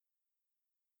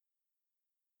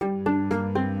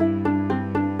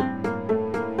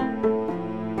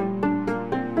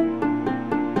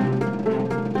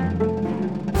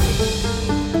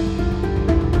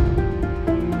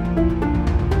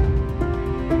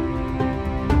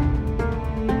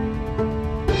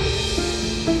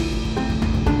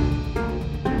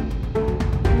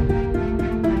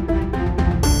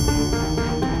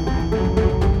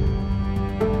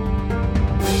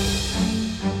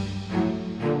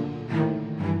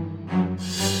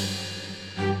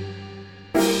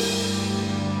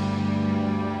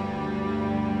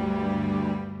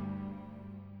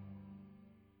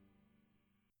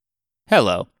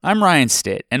Hello, I'm Ryan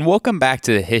Stitt, and welcome back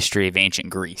to the history of ancient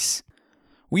Greece.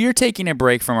 We are taking a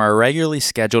break from our regularly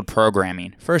scheduled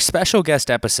programming for a special guest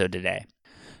episode today.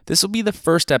 This will be the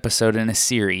first episode in a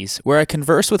series where I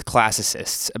converse with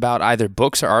classicists about either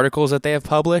books or articles that they have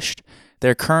published,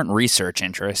 their current research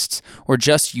interests, or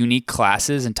just unique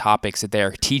classes and topics that they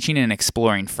are teaching and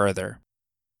exploring further.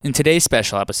 In today's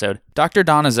special episode, Dr.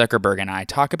 Donna Zuckerberg and I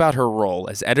talk about her role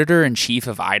as editor-in-chief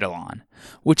of Eidolon,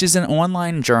 which is an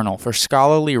online journal for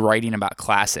scholarly writing about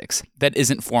classics that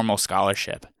isn't formal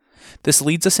scholarship. This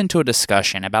leads us into a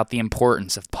discussion about the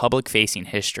importance of public-facing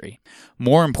history.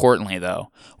 More importantly,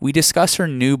 though, we discuss her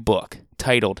new book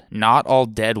titled Not All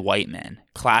Dead White Men: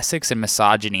 Classics and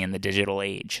Misogyny in the Digital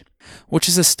Age, which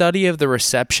is a study of the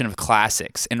reception of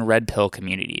classics in red pill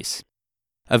communities.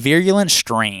 A virulent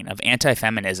strain of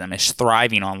anti-feminism is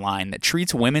thriving online that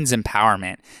treats women's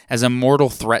empowerment as a mortal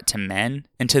threat to men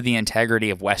and to the integrity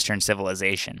of Western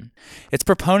civilization. Its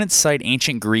proponents cite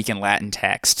ancient Greek and Latin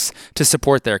texts to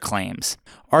support their claims,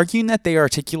 arguing that they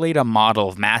articulate a model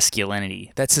of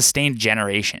masculinity that sustained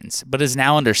generations but is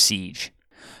now under siege.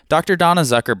 Dr. Donna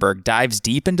Zuckerberg dives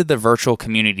deep into the virtual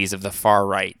communities of the far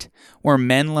right, where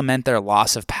men lament their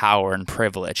loss of power and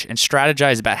privilege and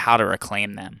strategize about how to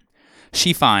reclaim them.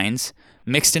 She finds,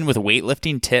 mixed in with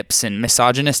weightlifting tips and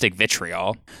misogynistic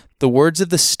vitriol, the words of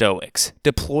the Stoics,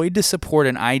 deployed to support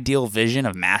an ideal vision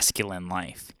of masculine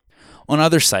life. On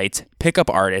other sites, pickup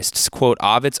artists quote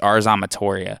Ovid's Ars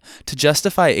Amatoria to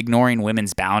justify ignoring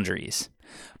women's boundaries.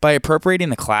 By appropriating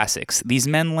the classics, these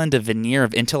men lend a veneer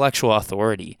of intellectual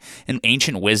authority and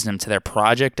ancient wisdom to their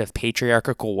project of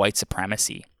patriarchal white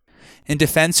supremacy. In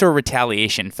defense or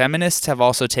retaliation, feminists have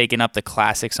also taken up the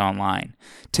classics online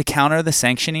to counter the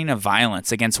sanctioning of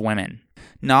violence against women.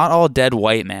 Not All Dead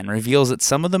White Men reveals that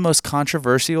some of the most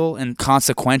controversial and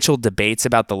consequential debates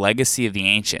about the legacy of the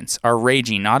ancients are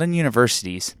raging not in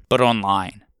universities, but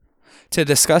online. To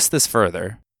discuss this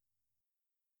further,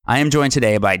 I am joined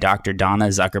today by Dr. Donna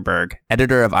Zuckerberg,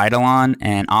 editor of Eidolon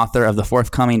and author of the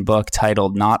forthcoming book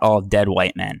titled Not All Dead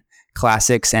White Men: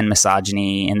 Classics and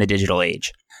Misogyny in the Digital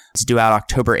Age. It's due out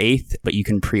October 8th, but you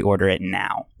can pre-order it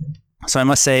now. So I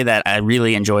must say that I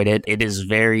really enjoyed it. It is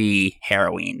very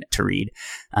harrowing to read.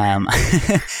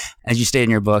 As you state in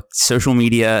your book, social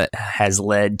media has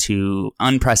led to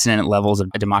unprecedented levels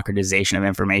of democratization of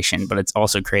information, but it's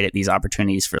also created these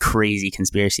opportunities for crazy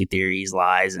conspiracy theories,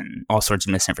 lies, and all sorts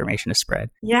of misinformation to spread.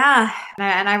 Yeah,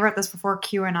 and I wrote this before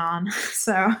QAnon,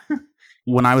 so...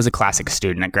 When I was a classics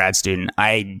student, a grad student,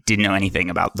 I didn't know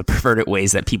anything about the perverted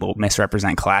ways that people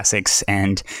misrepresent classics,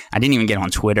 and I didn't even get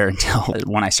on Twitter until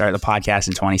when I started the podcast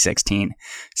in 2016.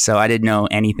 So I didn't know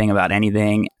anything about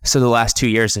anything. So the last 2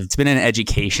 years, it's been an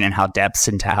education in how depths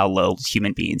and how low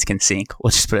human beings can sink.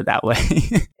 We'll just put it that way.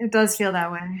 It does feel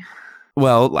that way.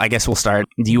 Well, I guess we'll start.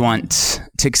 Do you want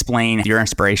to explain your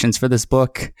inspirations for this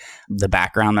book, the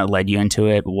background that led you into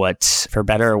it, what, for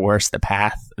better or worse, the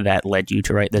path that led you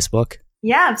to write this book?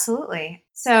 Yeah, absolutely.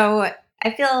 So I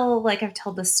feel like I've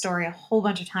told this story a whole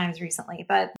bunch of times recently,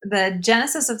 but the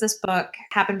genesis of this book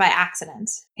happened by accident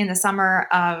in the summer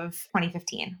of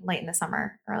 2015, late in the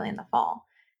summer, early in the fall.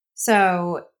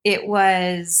 So it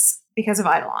was because of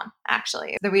Eidolon,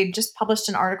 actually. That we just published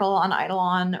an article on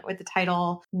Eidolon with the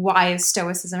title, Why is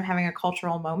Stoicism Having a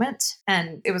Cultural Moment?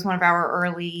 And it was one of our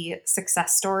early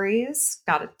success stories,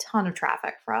 got a ton of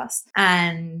traffic for us.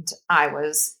 And I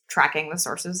was tracking the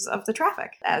sources of the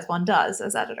traffic, as one does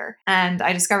as editor. And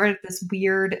I discovered this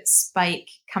weird spike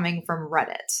coming from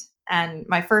Reddit. And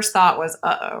my first thought was,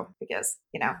 because,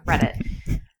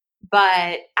 Reddit.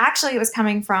 But actually, it was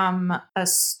coming from a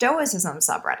Stoicism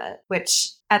subreddit, which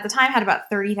at the time had about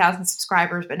 30,000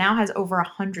 subscribers, but now has over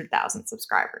 100,000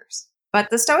 subscribers. But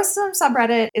the Stoicism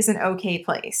subreddit is an okay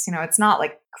place. It's not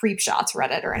like Creepshots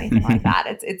Reddit or anything like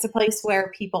that. It's a place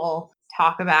where people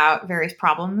talk about various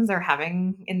problems they're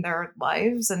having in their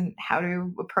lives and how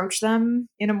to approach them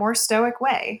in a more stoic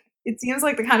way. It seems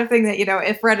like the kind of thing that,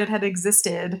 if Reddit had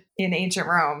existed in ancient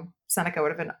Rome, Seneca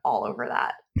would have been all over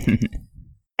that.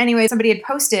 Anyway, somebody had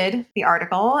posted the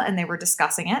article and they were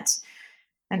discussing it.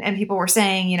 And people were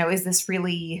saying, is this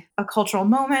really a cultural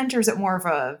moment or is it more of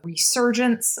a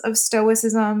resurgence of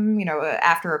Stoicism,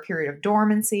 after a period of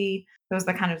dormancy? Those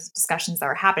are the kind of discussions that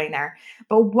were happening there.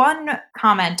 But one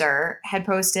commenter had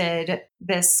posted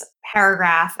this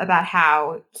paragraph about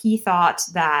how he thought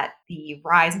that the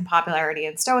rise in popularity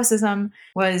in Stoicism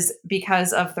was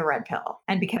because of the red pill.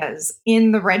 And because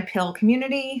in the red pill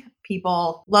community,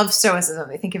 people love Stoicism.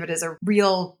 They think of it as a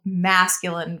real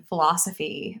masculine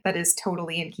philosophy that is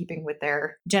totally in keeping with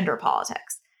their gender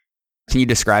politics. Can you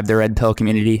describe the red pill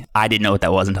community? I didn't know what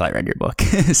that was until I read your book.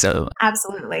 So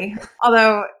Absolutely.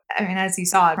 Although, I mean, as you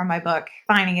saw from my book,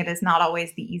 finding it is not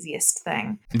always the easiest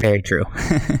thing. very true.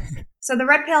 So the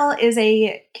Red Pill is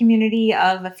a community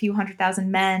of a few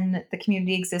 100,000 men. The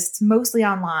community exists mostly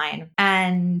online,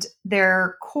 and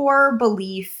their core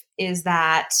belief is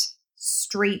that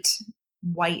straight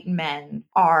white men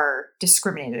are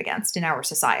discriminated against in our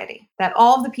society. That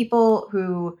all of the people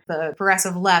who the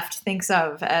progressive left thinks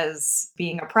of as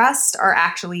being oppressed are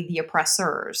actually the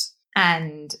oppressors.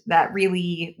 And that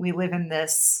really we live in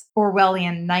this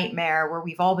Orwellian nightmare where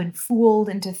we've all been fooled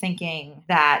into thinking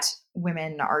that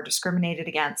women are discriminated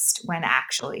against when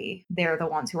actually they're the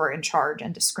ones who are in charge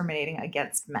and discriminating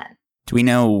against men. Do we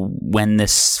know when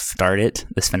this started,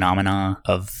 this phenomena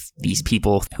of these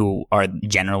people who are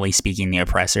generally speaking the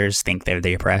oppressors think they're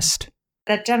the oppressed?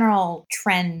 That general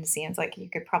trend seems like you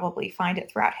could probably find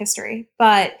it throughout history.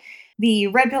 But the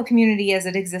red pill community as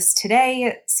it exists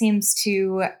today seems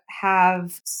to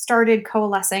have started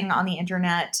coalescing on the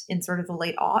internet in sort of the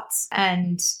late aughts.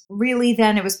 And really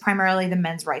then it was primarily the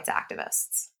men's rights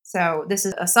activists. So this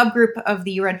is a subgroup of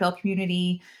the red pill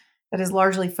community that is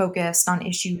largely focused on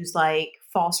issues like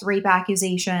false rape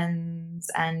accusations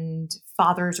and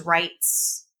fathers'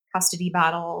 rights, custody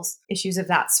battles, issues of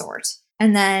that sort.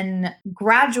 And then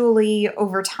gradually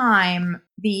over time,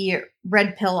 the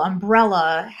red pill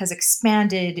umbrella has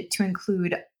expanded to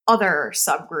include other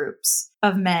subgroups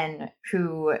of men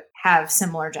who have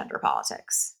similar gender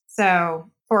politics.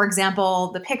 So, for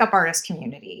example, the pickup artist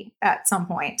community at some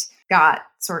point got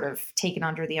sort of taken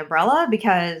under the umbrella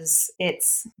because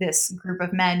it's this group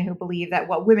of men who believe that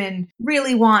what women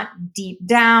really want deep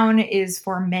down is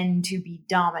for men to be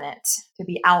dominant, to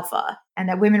be alpha, and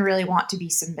that women really want to be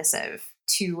submissive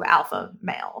to alpha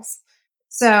males.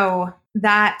 So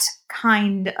that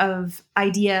kind of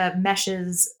idea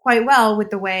meshes quite well with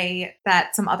the way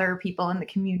that some other people in the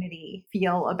community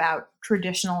feel about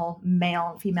traditional male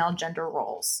and female gender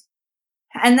roles.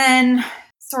 And then,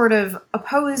 sort of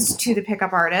opposed to the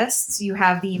pickup artists, you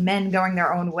have the men going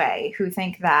their own way who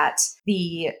think that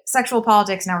the sexual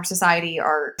politics in our society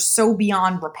are so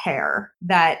beyond repair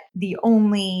that the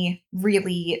only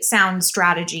really sound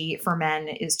strategy for men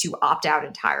is to opt out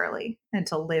entirely and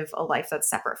to live a life that's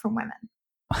separate from women.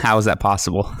 How is that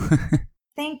possible?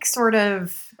 Think sort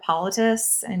of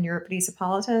Hippolytus and Euripides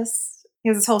Hippolytus. He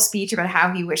has this whole speech about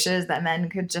how he wishes that men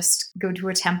could just go to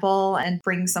a temple and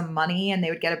bring some money and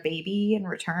they would get a baby in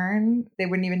return. They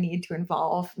wouldn't even need to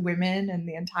involve women in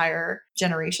the entire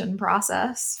generation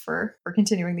process for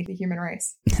continuing the human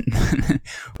race.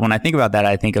 When I think about that,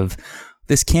 I think of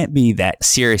this can't be that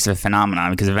serious of a phenomenon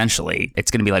because eventually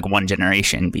it's going to be like one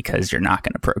generation because you're not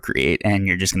going to procreate and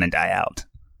you're just going to die out.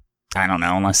 I don't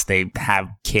know, unless they have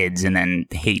kids and then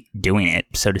hate doing it,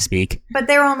 so to speak. But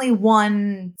they're only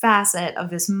one facet of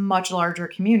this much larger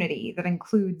community that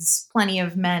includes plenty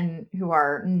of men who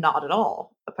are not at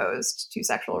all opposed to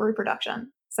sexual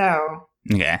reproduction. So,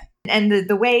 okay. And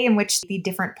the way in which the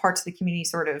different parts of the community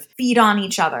sort of feed on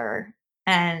each other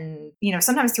and, you know,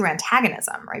 sometimes through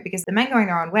antagonism, right? Because the men going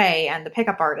their own way and the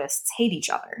pickup artists hate each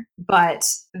other.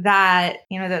 But that,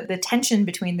 you know, the tension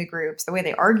between the groups, the way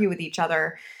they argue with each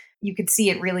other, you could see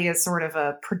it really as sort of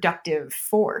a productive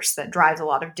force that drives a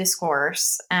lot of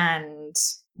discourse and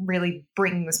really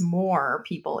brings more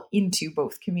people into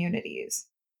both communities.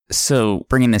 So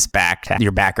bringing this back to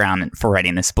your background for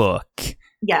writing this book.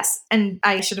 Yes. And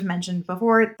I should have mentioned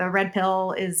before, the red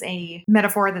pill is a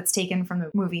metaphor that's taken from the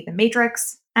movie The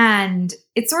Matrix. And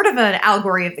it's sort of an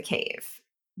allegory of the cave.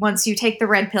 Once you take the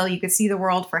red pill, you could see the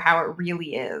world for how it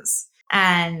really is.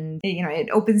 And, you know,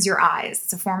 it opens your eyes.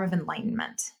 It's a form of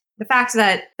enlightenment. The fact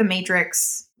that The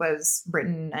Matrix was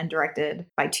written and directed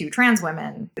by two trans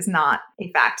women is not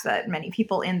a fact that many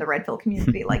people in the red pill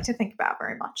community like to think about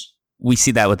very much. We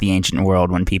see that with the ancient world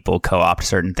when people co-opt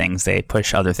certain things, they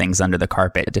push other things under the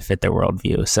carpet to fit their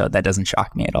worldview. So that doesn't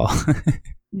shock me at all.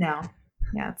 No.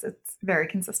 Yeah, it's very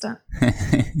consistent.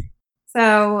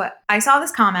 So I saw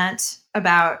this comment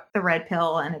about the red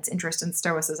pill and its interest in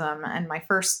stoicism. And my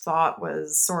first thought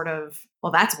was sort of,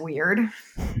 well, that's weird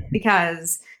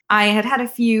because I had had a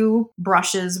few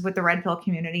brushes with the red pill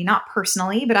community, not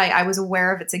personally, but I was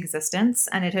aware of its existence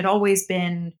and it had always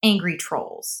been angry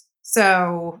trolls.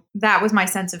 So that was my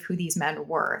sense of who these men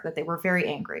were, that they were very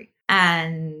angry.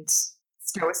 And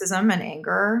stoicism and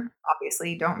anger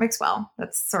obviously don't mix well.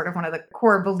 That's sort of one of the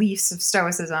core beliefs of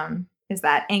stoicism is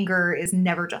that anger is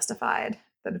never justified,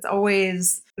 that it's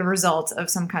always the result of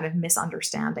some kind of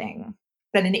misunderstanding,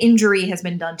 that an injury has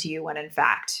been done to you when in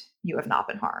fact you have not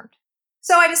been harmed.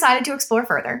 So I decided to explore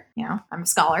further. You know, I'm a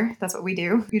scholar. That's what we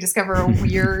do. You discover a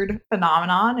weird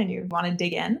phenomenon and you want to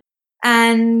dig in.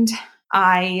 And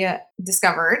I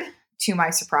discovered, to my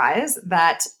surprise,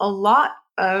 that a lot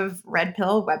of red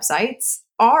pill websites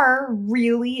are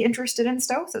really interested in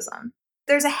stoicism.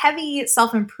 There's a heavy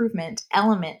self-improvement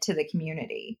element to the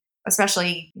community,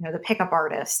 especially, the pickup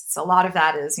artists. A lot of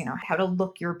that is, how to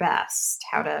look your best,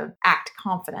 how to act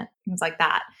confident, things like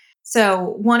that.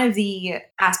 So one of the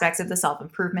aspects of the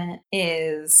self-improvement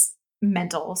is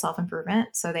mental self-improvement.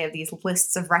 So they have these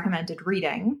lists of recommended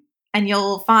reading, and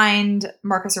you'll find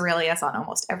Marcus Aurelius on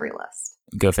almost every list.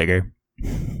 Go figure.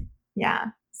 Yeah.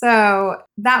 So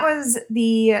that was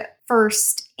the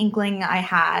first inkling I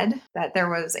had that there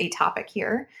was a topic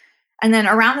here. And then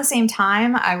around the same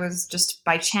time, I was just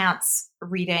by chance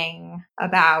reading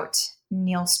about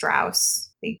Neil Strauss,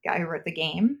 the guy who wrote The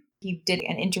Game. He did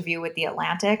an interview with The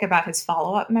Atlantic about his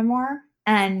follow-up memoir.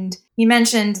 And he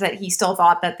mentioned that he still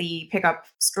thought that the pickup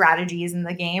strategies in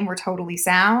the game were totally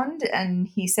sound. And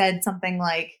he said something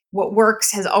like, what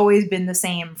works has always been the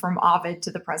same from Ovid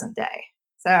to the present day.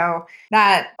 So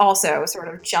that also sort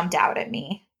of jumped out at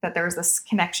me, that there was this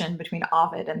connection between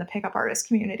Ovid and the pickup artist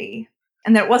community.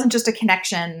 And that it wasn't just a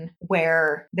connection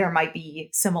where there might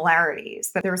be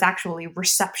similarities, that there was actually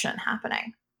reception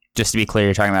happening. Just to be clear,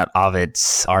 you're talking about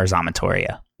Ovid's Ars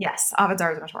Amatoria. Yes, Ovid's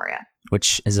Ars Amatoria.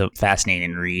 Which is a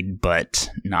fascinating read, but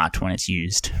not when it's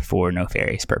used for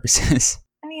nefarious purposes.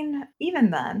 I mean,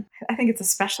 even then, I think it's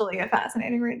especially a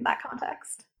fascinating read in that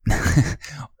context.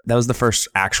 That was the first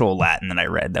actual Latin that I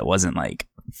read that wasn't like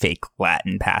fake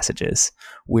Latin passages,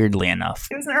 weirdly enough.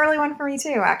 It was an early one for me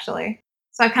too, actually.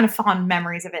 So I have kind of fond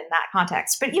memories of it in that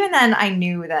context. But even then, I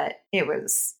knew that it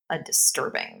was a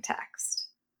disturbing text.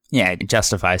 Yeah, it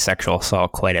justifies sexual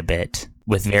assault quite a bit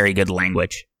with very good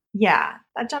language. Yeah,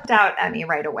 that jumped out at me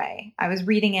right away. I was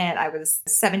reading it. I was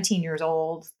 17 years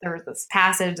old. There was this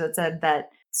passage that said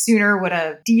that sooner would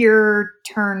a deer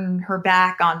turn her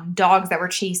back on dogs that were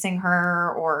chasing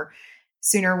her, or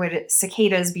sooner would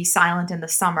cicadas be silent in the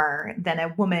summer than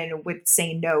a woman would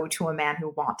say no to a man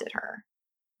who wanted her.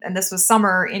 And this was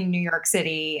summer in New York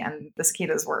City, and the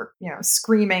cicadas were,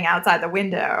 screaming outside the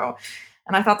window.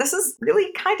 And I thought, this is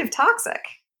really kind of toxic.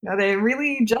 They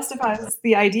really justifies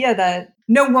the idea that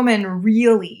no woman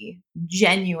really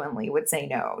genuinely would say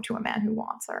no to a man who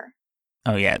wants her.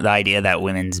 Oh, yeah. The idea that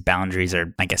women's boundaries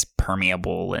are, I guess,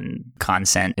 permeable and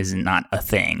consent is not a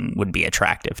thing would be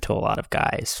attractive to a lot of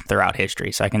guys throughout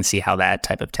history. So I can see how that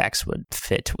type of text would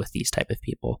fit with these type of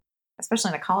people. Especially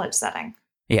in a college setting.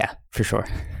 Yeah, for sure.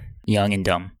 Young and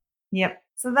dumb. Yep.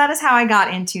 So that is how I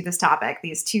got into this topic.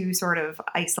 These two sort of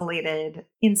isolated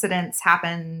incidents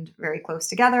happened very close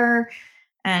together.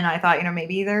 And I thought,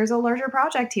 maybe there's a larger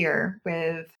project here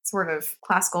with sort of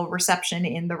classical reception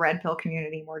in the red pill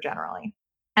community more generally.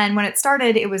 And when it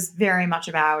started, it was very much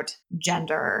about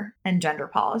gender and gender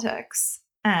politics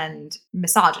and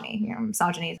misogyny.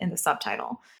 Misogyny is in the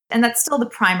subtitle. And that's still the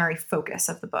primary focus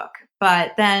of the book.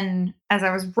 But then as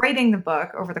I was writing the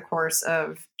book over the course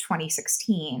of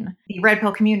 2016, the red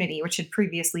pill community, which had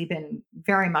previously been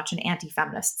very much an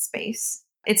anti-feminist space,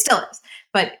 it still is,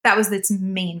 but that was its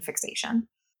main fixation.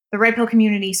 The red pill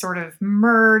community sort of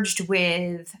merged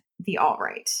with the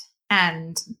alt-right.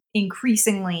 And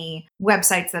increasingly,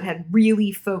 websites that had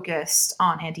really focused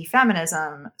on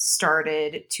anti-feminism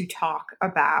started to talk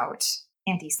about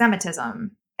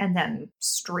anti-Semitism and then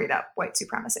straight up white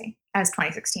supremacy as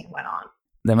 2016 went on.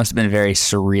 That must have been very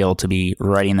surreal to be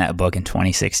writing that book in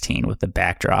 2016 with the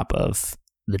backdrop of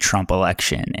the Trump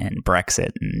election and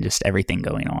Brexit and just everything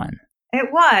going on.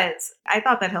 It was. I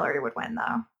thought that Hillary would win,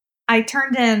 though. I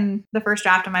turned in the first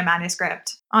draft of my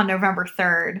manuscript on November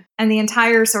 3rd, and the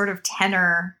entire sort of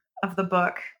tenor of the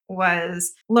book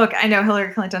was, look, I know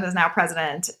Hillary Clinton is now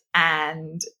president,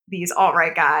 and these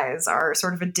alt-right guys are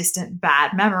sort of a distant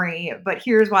bad memory, but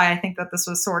here's why I think that this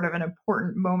was sort of an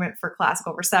important moment for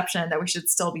classical reception that we should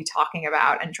still be talking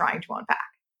about and trying to unpack.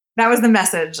 That was the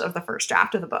message of the first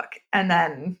draft of the book. And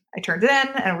then I turned it in,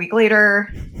 and a week later,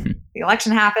 the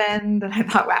election happened, and I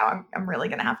thought, wow, I'm really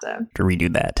going to have to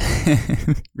redo that.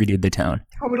 Redo the tone.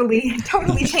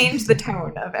 Totally change the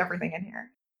tone of everything in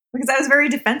here. Because I was very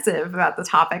defensive about the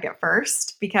topic at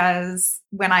first, because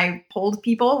when I told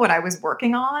people what I was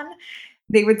working on,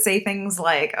 they would say things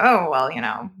like, oh, well,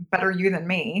 better you than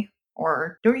me.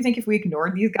 Or don't you think if we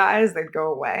ignored these guys, they'd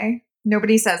go away?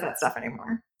 Nobody says that stuff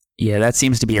anymore. Yeah, that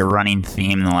seems to be a running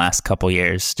theme in the last couple of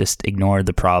years. Just ignore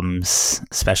the problems,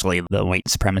 especially the white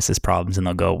supremacist problems, and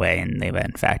they'll go away. And they've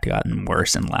in fact gotten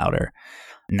worse and louder.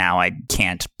 now I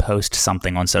can't post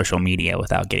something on social media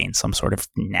without getting some sort of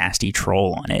nasty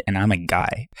troll on it. And I'm a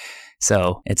guy.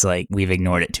 So it's like we've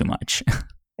ignored it too much.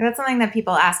 That's something that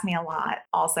people ask me a lot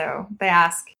also. They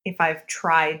ask if I've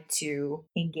tried to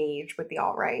engage with the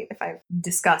alt-right, if I've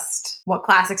discussed what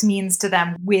classics means to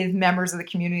them with members of the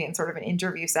community in sort of an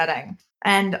interview setting.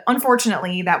 And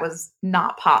unfortunately, that was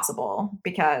not possible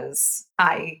because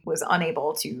I was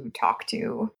unable to talk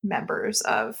to members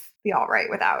of the alt-right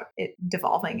without it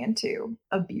devolving into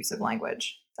abusive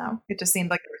language. So it just seemed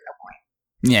like there was no point.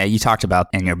 Yeah, you talked about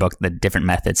in your book the different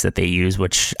methods that they use,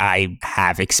 which I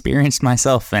have experienced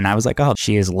myself. And I was like, oh,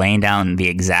 she is laying down the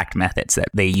exact methods that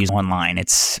they use online.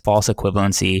 It's false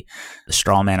equivalency,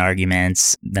 straw man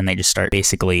arguments. Then they just start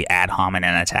basically ad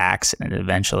hominem attacks. And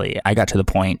eventually I got to the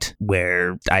point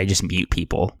where I just mute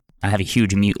people. I have a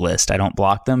huge mute list. I don't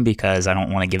block them because I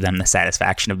don't want to give them the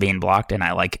satisfaction of being blocked. And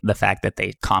I like the fact that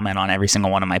they comment on every single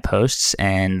one of my posts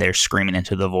and they're screaming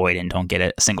into the void and don't get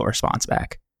a single response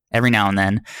back. Every now and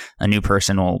then, a new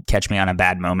person will catch me on a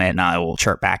bad moment and I will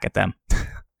chirp back at them.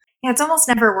 Yeah, it's almost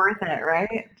never worth it,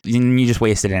 right? You just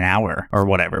wasted an hour or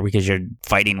whatever because you're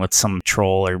fighting with some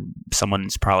troll or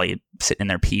someone's probably sitting in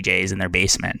their PJs in their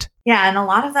basement. Yeah, and a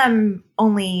lot of them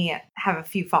only have a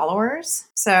few followers.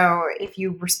 So if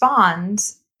you respond,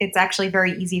 it's actually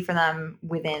very easy for them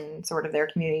within sort of their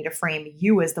community to frame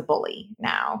you as the bully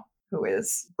now, who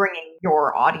is bringing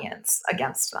your audience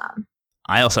against them.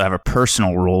 I also have a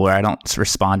personal rule where I don't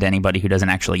respond to anybody who doesn't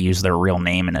actually use their real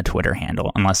name in a Twitter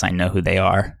handle unless I know who they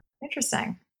are.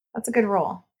 Interesting. That's a good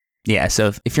rule. Yeah,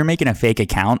 so if you're making a fake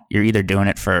account, you're either doing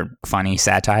it for funny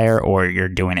satire or you're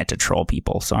doing it to troll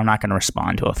people. So I'm not going to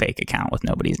respond to a fake account with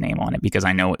nobody's name on it because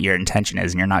I know what your intention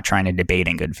is and you're not trying to debate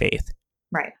in good faith.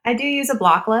 Right. I do use a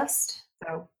block list.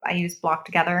 So I use Block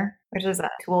Together, which is a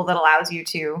tool that allows you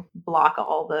to block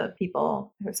all the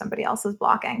people who somebody else is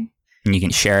blocking. And you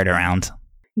can share it around.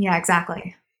 Yeah,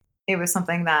 exactly. It was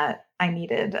something that I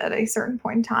needed at a certain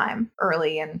point in time,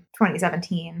 early in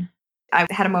 2017. I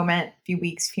had a moment,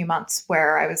 few months,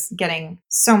 where I was getting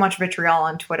so much vitriol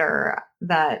on Twitter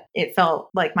that it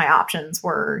felt like my options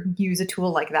were use a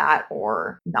tool like that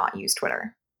or not use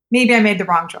Twitter. Maybe I made the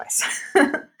wrong choice.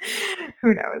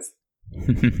 Who knows?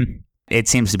 It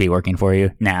seems to be working for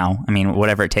you now. I mean,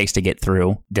 whatever it takes to get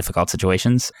through difficult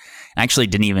situations. I actually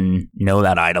didn't even know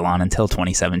that Eidolon until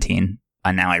 2017.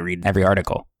 And now I read every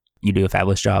article. You do a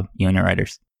fabulous job, you and your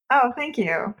writers. Oh, thank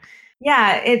you.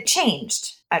 Yeah, it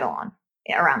changed Eidolon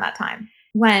around that time.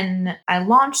 When I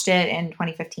launched it in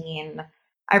 2015,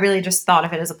 I really just thought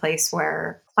of it as a place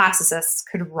where classicists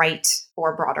could write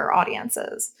for broader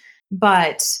audiences.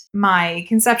 But my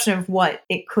conception of what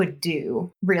it could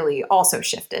do really also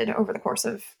shifted over the course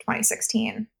of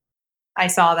 2016. I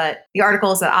saw that the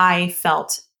articles that I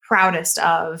felt proudest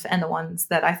of and the ones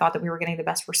that I thought that we were getting the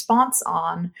best response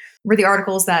on were the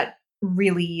articles that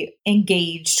really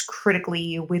engaged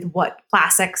critically with what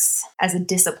classics as a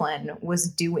discipline was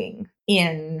doing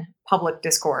in public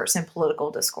discourse and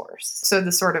political discourse. So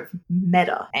the sort of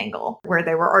meta angle where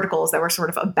there were articles that were sort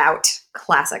of about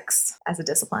classics as a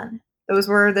discipline. Those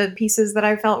were the pieces that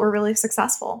I felt were really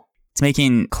successful. It's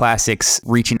making classics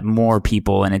reaching more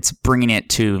people and it's bringing it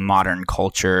to modern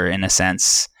culture in a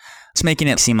sense. It's making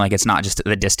it seem like it's not just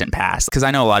the distant past. Because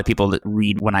I know a lot of people that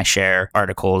read when I share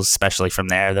articles, especially from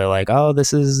there, they're like, oh,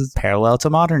 this is parallel to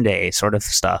modern day sort of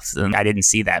stuff. And I didn't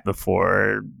see that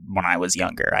before when I was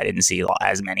younger. I didn't see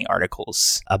as many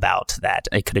articles about that.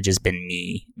 It could have just been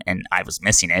me and I was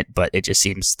missing it. But it just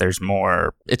seems there's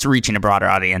more. It's reaching a broader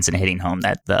audience and hitting home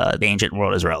that the ancient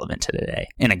world is relevant to today.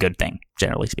 And a good thing,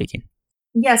 generally speaking.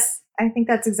 Yes, I think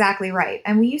that's exactly right.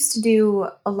 And we used to do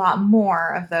a lot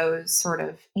more of those sort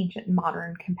of ancient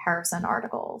modern comparison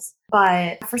articles.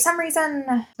 But for some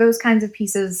reason, those kinds of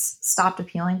pieces stopped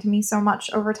appealing to me so much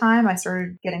over time. I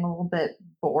started getting a little bit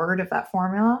bored of that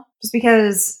formula just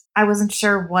because I wasn't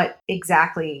sure what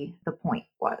exactly the point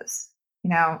was. You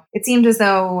know, it seemed as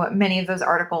though many of those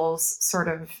articles sort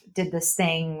of did this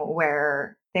thing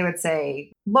where they would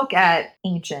say, look at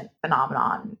ancient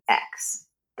phenomenon X.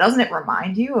 Doesn't it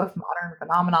remind you of modern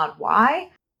phenomenon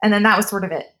Y? And then that was sort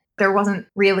of it. There wasn't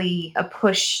really a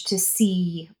push to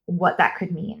see what that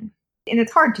could mean. And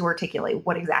it's hard to articulate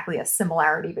what exactly a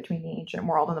similarity between the ancient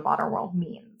world and the modern world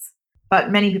means. But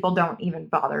many people don't even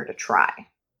bother to try.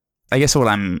 I guess what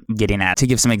I'm getting at, to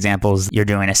give some examples, you're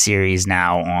doing a series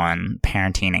now on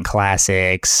parenting and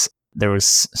classics. There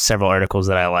was several articles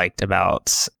that I liked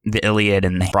about the Iliad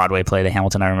and the Broadway play, the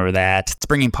Hamilton. I remember that. It's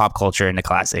bringing pop culture into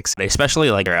classics,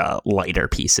 especially like lighter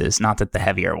pieces. Not that the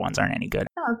heavier ones aren't any good.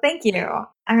 Oh, thank you.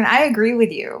 I mean, I agree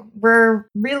with you. We're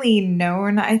really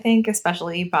known, I think,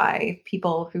 especially by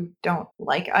people who don't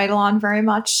like Eidolon very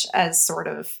much, as sort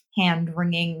of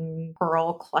hand-wringing,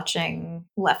 pearl-clutching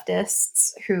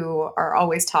leftists who are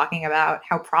always talking about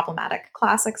how problematic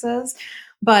classics is.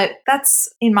 But that's,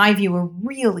 in my view, a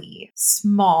really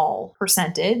small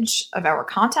percentage of our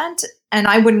content. And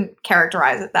I wouldn't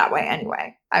characterize it that way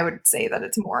anyway. I would say that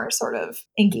it's more sort of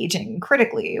engaging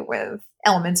critically with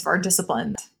elements of our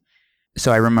discipline.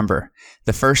 So I remember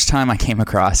the first time I came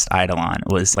across Eidolon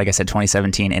was, like I said,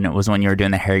 2017, and it was when you were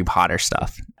doing the Harry Potter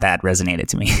stuff. That resonated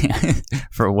to me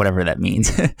for whatever that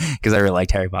means, because I really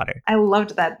liked Harry Potter. I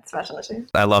loved that special issue.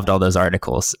 I loved all those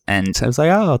articles, and I was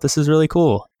like, oh, this is really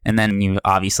cool. And then you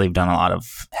obviously have done a lot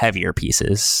of heavier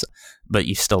pieces, but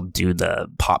you still do the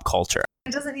pop culture.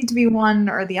 It doesn't need to be one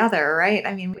or the other, right?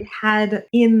 I mean, we had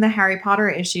in the Harry Potter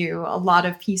issue a lot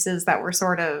of pieces that were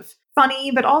sort of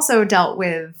funny, but also dealt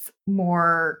with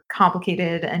more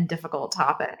complicated and difficult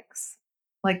topics,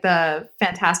 like the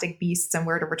Fantastic Beasts and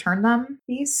Where to Return Them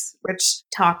piece, which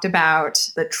talked about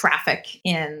the traffic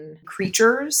in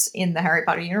creatures in the Harry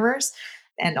Potter universe,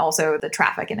 and also the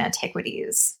traffic in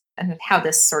antiquities, and how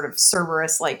this sort of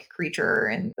Cerberus-like creature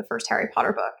in the first Harry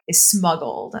Potter book is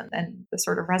smuggled, and the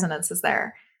sort of resonance is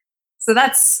there. So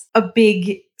that's a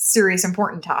big, serious,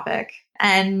 important topic,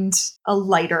 and a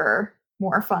lighter,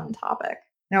 more fun topic.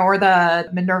 Or the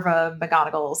Minerva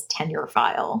McGonagall's tenure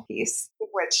file piece,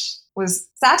 which was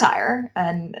satire,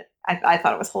 and I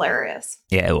thought it was hilarious.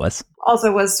 Yeah, it was.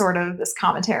 Also was sort of this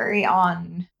commentary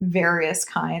on various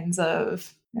kinds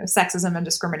of sexism and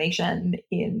discrimination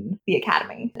in the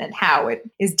academy, and how it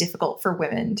is difficult for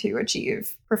women to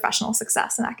achieve professional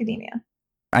success in academia.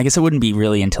 I guess it wouldn't be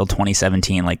really until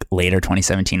 2017, like later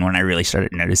 2017, when I really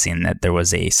started noticing that there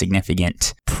was a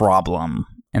significant problem.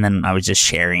 And then I was just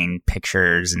sharing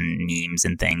pictures and memes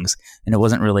and things. And it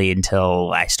wasn't really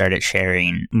until I started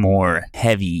sharing more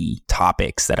heavy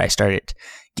topics that I started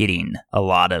getting a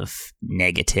lot of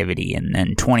negativity. And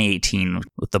then 2018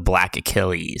 with the Black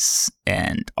Achilles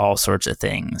and all sorts of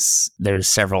things, there's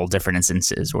several different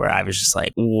instances where I was just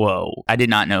like, whoa, I did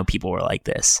not know people were like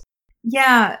this.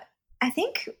 Yeah, I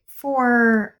think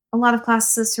for a lot of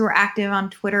classicists who were active on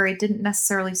Twitter, it didn't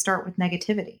necessarily start with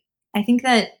negativity. I think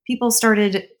that people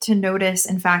started to notice,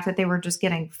 in fact, that they were just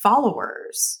getting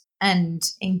followers and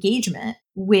engagement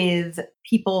with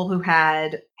people who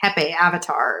had Pepe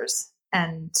avatars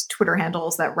and Twitter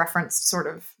handles that referenced sort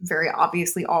of very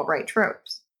obviously alt-right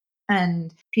tropes.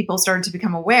 And people started to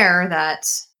become aware that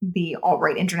the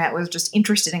alt-right internet was just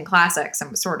interested in classics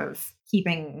and was sort of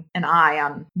keeping an eye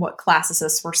on what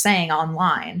classicists were saying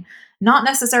online, not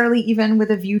necessarily even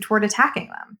with a view toward attacking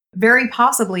them, very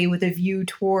possibly with a view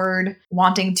toward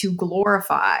wanting to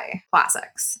glorify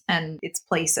classics and its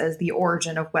place as the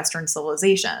origin of Western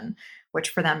civilization, which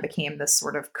for them became this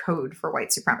sort of code for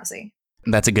white supremacy.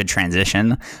 That's a good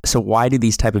transition. So why do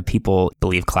these type of people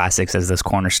believe classics as this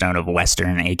cornerstone of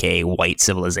Western, aka white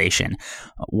civilization?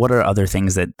 What are other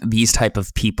things that these type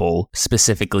of people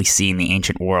specifically see in the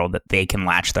ancient world that they can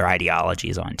latch their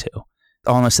ideologies onto?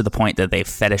 Almost to the point that they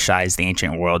fetishize the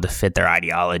ancient world to fit their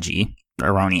ideology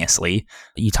erroneously.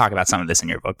 You talk about some of this in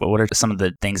your book, but what are some of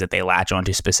the things that they latch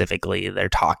onto specifically, their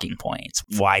talking points?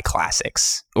 Why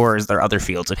classics? Or is there other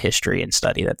fields of history and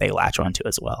study that they latch onto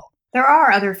as well? There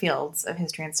are other fields of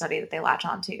history and study that they latch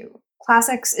onto.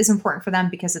 Classics is important for them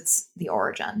because it's the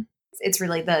origin. It's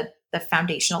really the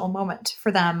foundational moment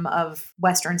for them of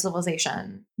Western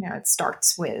civilization. It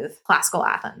starts with classical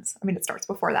Athens. I mean, it starts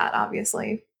before that,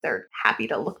 obviously. They're happy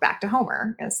to look back to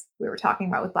Homer, as we were talking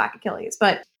about with Black Achilles.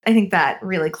 But I think that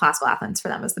really classical Athens for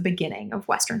them is the beginning of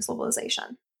Western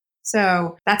civilization.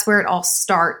 So that's where it all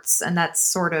starts. And that's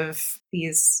sort of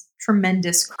these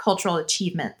tremendous cultural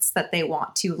achievements that they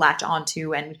want to latch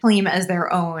onto and claim as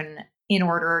their own in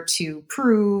order to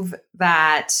prove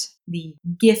that the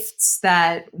gifts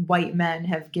that white men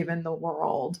have given the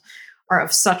world are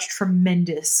of such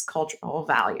tremendous cultural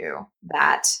value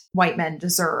that white men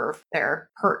deserve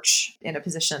their perch in a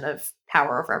position of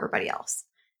power over everybody else.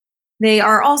 They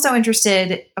are also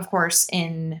interested, of course,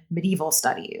 in medieval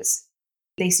studies.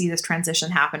 They see this transition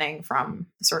happening from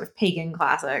sort of pagan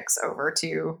classics over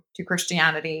to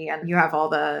Christianity. And you have all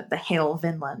the Hail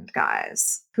Vinland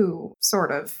guys who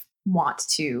sort of want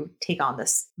to take on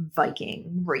this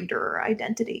Viking raider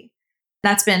identity.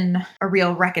 That's been a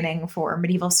real reckoning for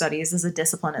medieval studies as a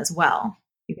discipline as well.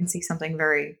 You can see something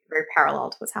very, very parallel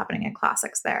to what's happening in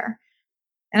classics there.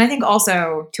 And I think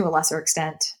also, to a lesser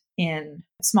extent, in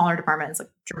smaller departments like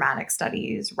Germanic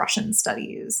studies, Russian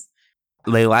studies.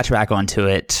 They latch back onto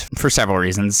it for several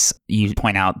reasons. You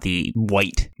point out the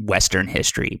white Western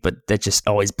history, but that just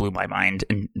always blew my mind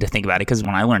and to think about it, because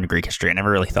when I learned Greek history, I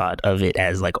never really thought of it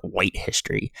as like white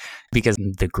history because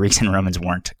the Greeks and Romans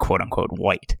weren't quote unquote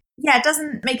white. Yeah, it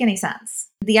doesn't make any sense.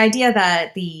 The idea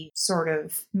that the sort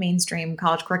of mainstream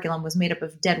college curriculum was made up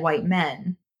of dead white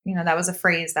men, that was a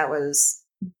phrase that was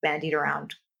bandied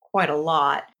around quite a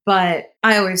lot. But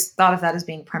I always thought of that as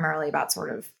being primarily about sort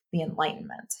of the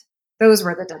Enlightenment. Those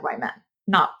were the dead white men,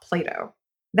 not Plato.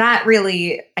 That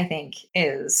really, I think,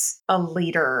 is a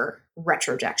later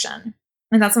retrojection.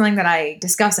 And that's something that I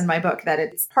discuss in my book, that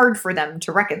it's hard for them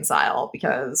to reconcile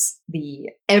because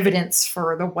the evidence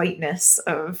for the whiteness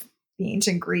of the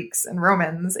ancient Greeks and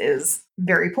Romans is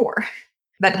very poor.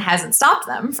 That hasn't stopped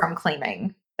them from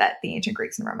claiming that the ancient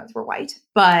Greeks and Romans were white,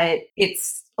 but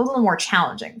it's a little more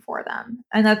challenging for them.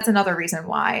 And that's another reason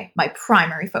why my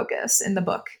primary focus in the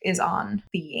book is on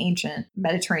the ancient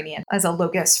Mediterranean as a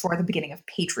locus for the beginning of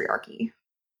patriarchy,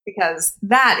 because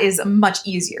that is much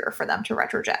easier for them to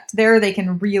retroject. There they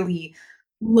can really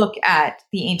look at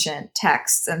the ancient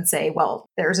texts and say, well,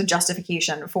 there's a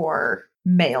justification for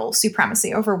male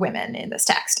supremacy over women in this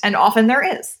text. And often there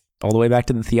is. All the way back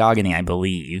to the Theogony, I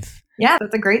believe. Yeah,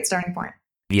 that's a great starting point.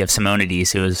 You have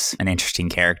Simonides, who is an interesting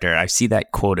character. I see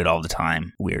that quoted all the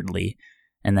time, weirdly.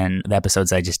 And then the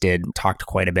episodes I just did talked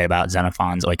quite a bit about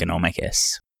Xenophon's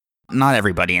Oikonomachus. Not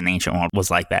everybody in the ancient world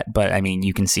was like that, but I mean,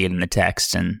 you can see it in the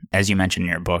text. And as you mentioned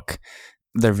in your book,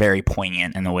 they're very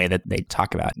poignant in the way that they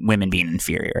talk about women being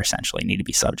inferior, essentially, need to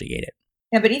be subjugated.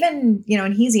 Yeah, but even,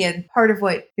 in Hesiod, part of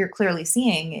what you're clearly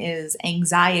seeing is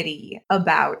anxiety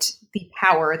about the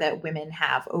power that women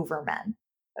have over men,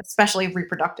 especially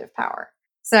reproductive power.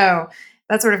 So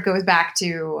that sort of goes back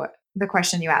to the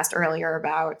question you asked earlier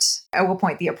about at what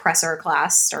point the oppressor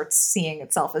class starts seeing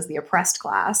itself as the oppressed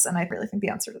class. And I really think the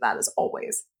answer to that is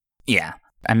always. Yeah.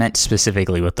 I meant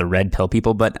specifically with the red pill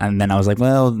people, and then I was like,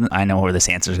 well, I know where this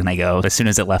answer is going to go as soon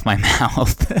as it left my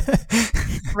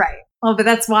mouth. Right. Well, but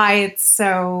that's why it's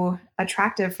so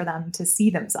attractive for them to see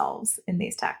themselves in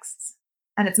these texts.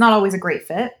 And it's not always a great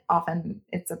fit. Often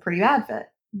it's a pretty bad fit,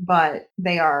 but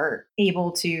they are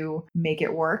able to make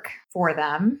it work for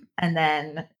them. And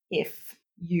then if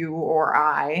you or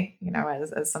I,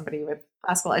 as somebody with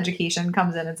classical education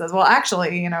comes in and says, well,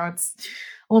 actually, it's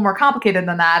a little more complicated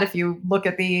than that. If you look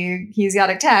at the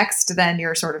Hesiodic text, then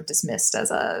you're sort of dismissed as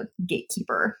a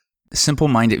gatekeeper.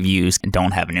 Simple-minded views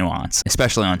don't have nuance,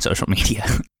 especially on social media.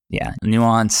 Yeah,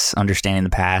 nuance, understanding the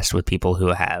past with people who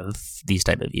have these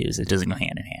type of views, it doesn't go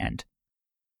hand in hand.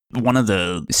 One of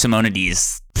the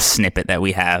Simonides snippet that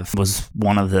we have was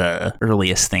one of the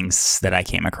earliest things that I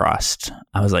came across.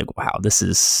 I was like, wow, this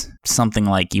is something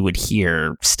like you would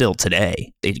hear still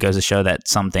today. It goes to show that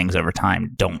some things over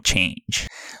time don't change.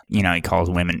 He calls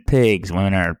women pigs,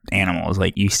 women are animals.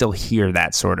 Like, you still hear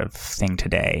that sort of thing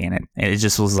today. And it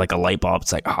just was like a light bulb.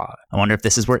 It's like, I wonder if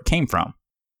this is where it came from.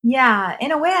 Yeah,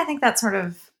 in a way, I think that sort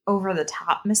of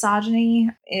over-the-top misogyny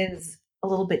is a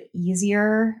little bit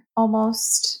easier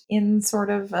almost in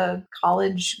sort of a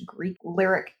college Greek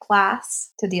lyric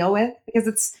class to deal with because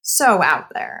it's so out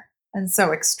there and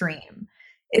so extreme.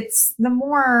 It's the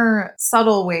more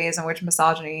subtle ways in which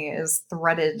misogyny is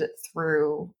threaded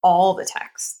through all the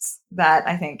texts that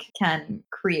I think can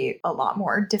create a lot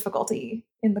more difficulty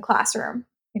in the classroom,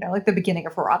 like the beginning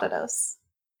of Herodotus.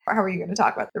 How are you going to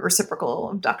talk about the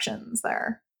reciprocal abductions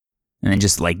there? And then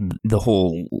just like the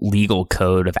whole legal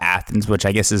code of Athens, which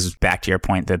I guess is back to your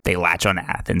point that they latch on to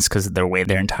Athens because of the way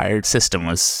their entire system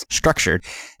was structured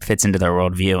fits into their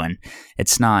worldview. And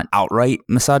it's not outright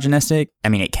misogynistic. I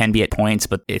mean, it can be at points,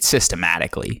 but it's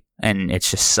systematically and it's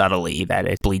just subtly that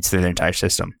it bleeds through their entire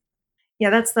system.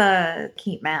 Yeah, that's the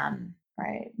Keat Man,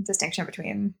 right? Distinction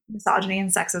between misogyny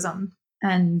and sexism.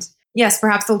 And yes,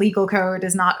 perhaps the legal code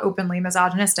is not openly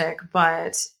misogynistic,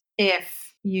 but if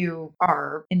you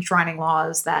are enshrining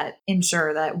laws that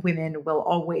ensure that women will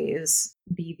always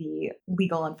be the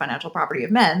legal and financial property of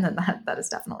men, then that is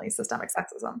definitely systemic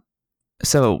sexism.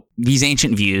 So these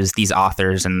ancient views, these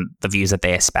authors and the views that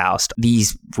they espoused,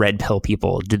 these red pill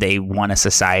people, do they want a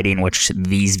society in which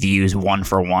these views one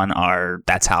for one are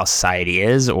that's how society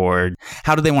is? Or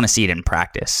how do they want to see it in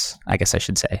practice? I guess I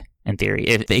should say, in theory.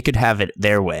 If they could have it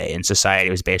their way and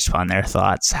society was based upon their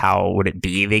thoughts, how would it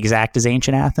be the exact as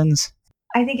ancient Athens?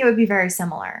 I think it would be very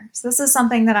similar. So this is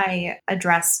something that I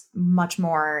address much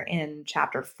more in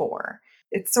chapter 4.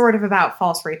 It's sort of about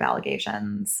false rape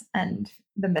allegations and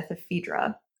the myth of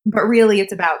Phaedra, but really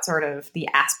it's about sort of the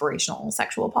aspirational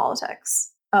sexual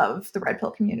politics of the red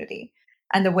pill community.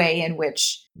 and the way in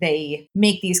which they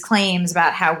make these claims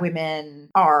about how women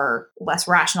are less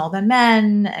rational than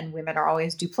men and women are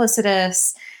always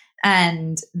duplicitous.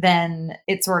 And then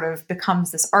it sort of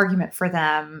becomes this argument for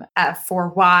them for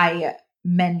why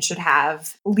men should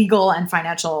have legal and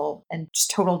financial and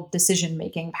just total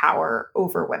decision-making power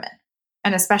over women,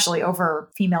 and especially over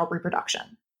female reproduction.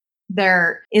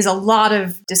 There is a lot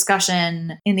of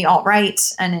discussion in the alt-right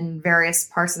and in various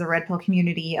parts of the red pill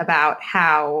community about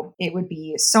how it would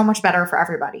be so much better for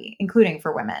everybody, including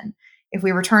for women, if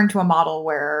we return to a model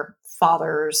where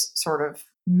fathers sort of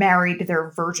married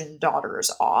their virgin daughters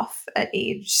off at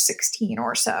age 16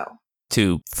 or so.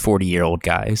 To 40-year-old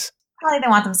guys. Probably they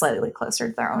want them slightly closer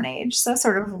to their own age, so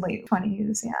sort of late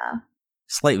 20s, yeah.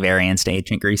 Slight variance to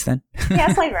ancient Greece then.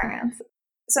 Yeah, slight variance.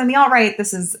 So in the alt-right,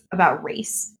 this is about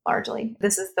race, largely.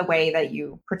 This is the way that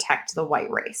you protect the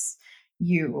white race.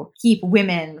 You keep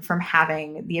women from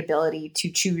having the ability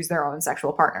to choose their own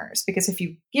sexual partners. Because if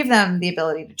you give them the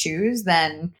ability to choose,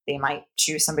 then they might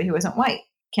choose somebody who isn't white.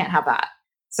 Can't have that.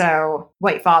 So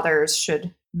white fathers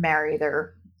should marry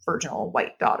their virginal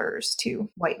white daughters to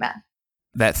white men.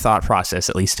 That thought process,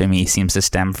 at least to me, seems to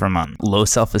stem from low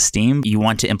self-esteem. You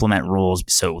want to implement rules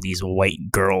so these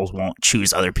white girls won't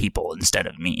choose other people instead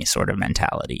of me sort of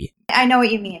mentality. I know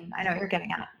what you mean. I know what you're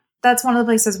getting at. That's one of the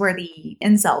places where the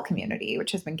incel community,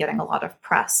 which has been getting a lot of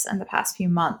press in the past few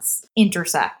months,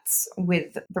 intersects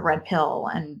with the red pill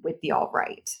and with the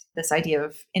alt-right. This idea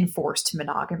of enforced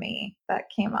monogamy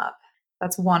that came up.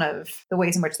 That's one of the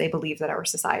ways in which they believe that our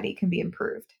society can be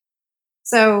improved.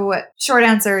 So, short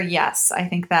answer, yes. I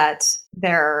think that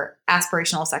their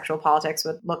aspirational sexual politics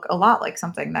would look a lot like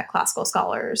something that classical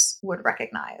scholars would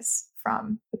recognize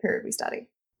from the period we study.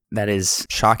 That is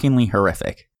shockingly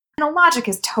horrific. And the logic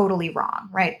is totally wrong,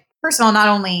 right? First of all, not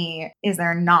only is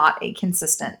there not a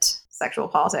consistent sexual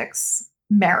politics,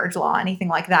 marriage law, anything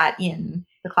like that in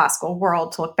the classical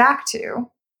world to look back to,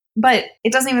 but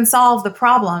it doesn't even solve the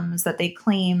problems that they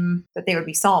claim that they would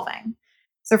be solving.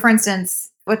 So, for instance,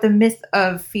 what the myth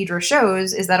of Phaedra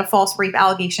shows is that a false rape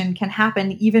allegation can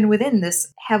happen even within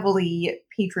this heavily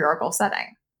patriarchal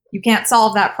setting. You can't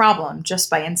solve that problem just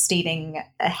by instating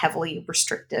a heavily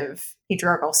restrictive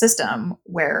patriarchal system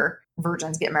where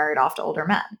virgins get married off to older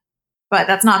men. But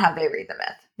that's not how they read the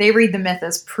myth. They read the myth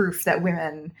as proof that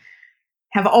women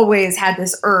have always had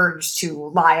this urge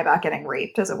to lie about getting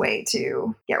raped as a way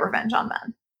to get revenge on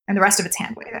men. And the rest of it's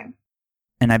hand-waving.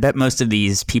 And I bet most of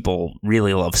these people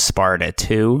really love Sparta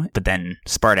too, but then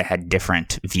Sparta had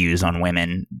different views on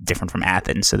women, different from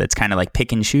Athens. So that's kind of like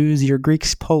pick and choose your Greek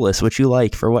polis, what you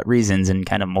like, for what reasons, and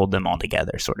kind of mold them all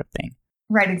together sort of thing.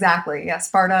 Right, exactly. Yeah,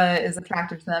 Sparta is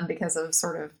attractive to them because of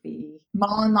sort of the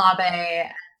Mullen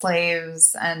Labe,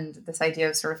 slaves, and this idea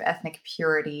of sort of ethnic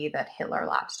purity that Hitler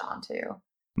latched onto.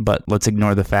 But let's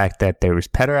ignore the fact that there was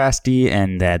pederasty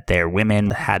and that their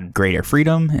women had greater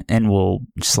freedom, and we'll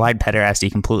slide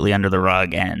pederasty completely under the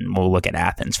rug, and we'll look at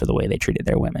Athens for the way they treated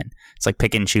their women. It's like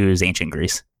pick and choose ancient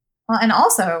Greece. Well, and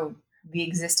also the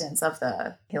existence of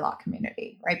the Hilot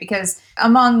community, right? Because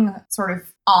among sort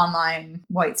of online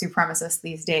white supremacists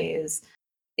these days,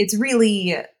 it's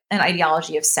really an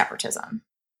ideology of separatism,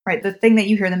 right? The thing that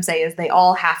you hear them say is they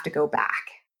all have to go back,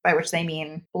 by which they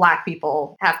mean Black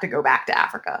people have to go back to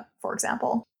Africa, for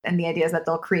example. And the idea is that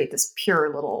they'll create this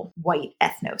pure little white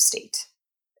ethno-state.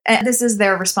 And this is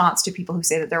their response to people who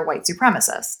say that they're white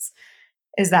supremacists,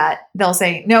 is that they'll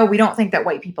say, no, we don't think that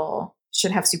white people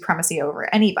should have supremacy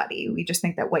over anybody. We just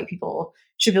think that white people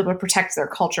should be able to protect their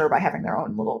culture by having their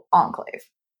own little enclave.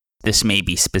 This may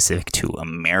be specific to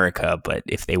America, but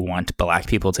if they want Black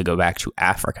people to go back to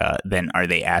Africa, then are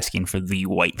they asking for the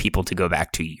white people to go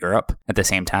back to Europe at the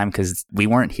same time? Because we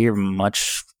weren't here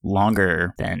much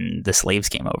longer than the slaves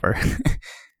came over.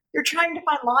 You're trying to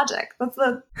find logic. That's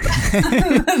the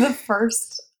the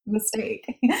first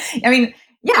mistake. I mean,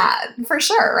 yeah, for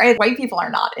sure, right? White people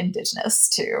are not indigenous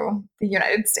to the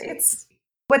United States.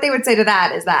 What they would say to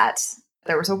that is that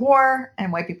there was a war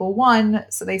and white people won,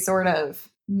 so they sort of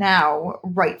now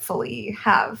rightfully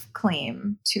have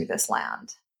claim to this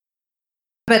land.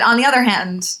 But on the other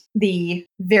hand, the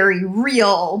very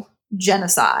real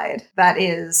genocide that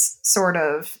is sort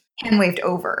of hand-waved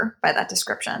over by that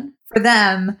description, for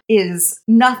them is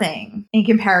nothing in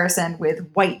comparison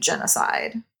with white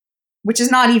genocide, which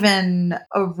is not even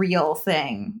a real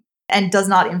thing and does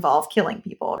not involve killing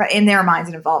people. In their minds,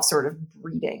 it involves sort of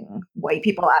breeding white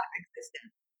people out of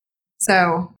existence.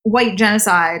 So white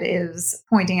genocide is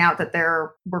pointing out that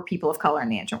there were people of color in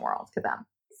the ancient world to them.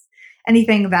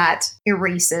 Anything that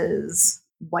erases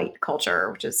white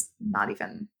culture, which is not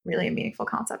even really a meaningful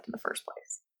concept in the first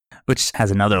place. Which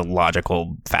has another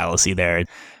logical fallacy there.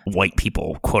 White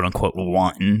people, quote unquote,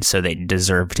 won, so they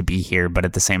deserve to be here. But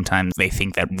at the same time, they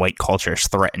think that white culture is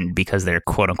threatened because they're,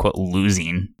 quote unquote,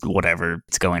 losing whatever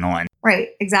is going on. Right,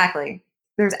 exactly.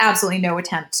 There's absolutely no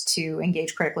attempt to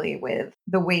engage critically with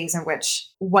the ways in which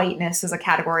whiteness is a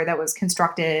category that was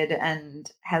constructed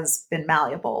and has been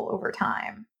malleable over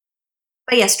time.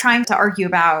 But yes, trying to argue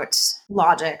about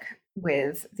logic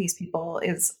with these people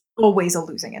is always a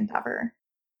losing endeavor.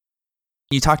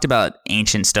 You talked about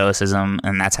ancient Stoicism,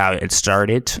 and that's how it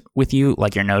started with you,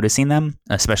 like you're noticing them,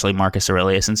 especially Marcus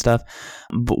Aurelius and stuff.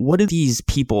 But what do these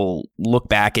people look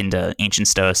back into ancient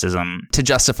Stoicism to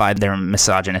justify their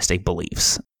misogynistic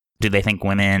beliefs? Do they think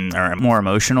women are more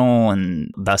emotional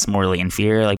and thus morally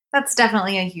inferior? Like, that's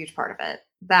definitely a huge part of it,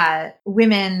 that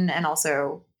women and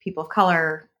also people of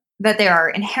color, that they are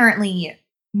inherently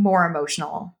more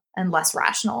emotional and less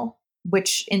rational,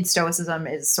 which in Stoicism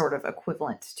is sort of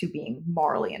equivalent to being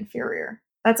morally inferior.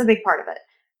 That's a big part of it.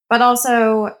 But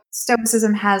also,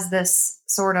 Stoicism has this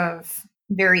sort of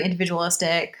very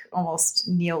individualistic, almost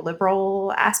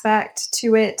neoliberal aspect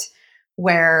to it,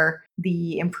 where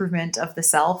the improvement of the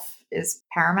self is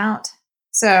paramount.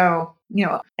 So,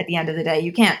 at the end of the day,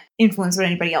 you can't influence what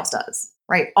anybody else does,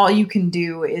 right? All you can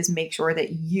do is make sure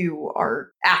that you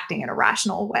are acting in a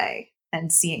rational way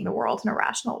and seeing the world in a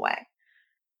rational way.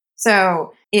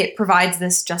 So it provides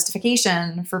this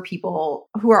justification for people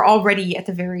who are already at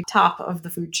the very top of the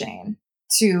food chain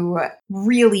to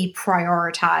really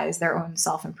prioritize their own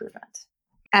self-improvement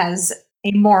as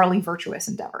a morally virtuous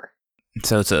endeavor.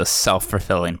 So it's a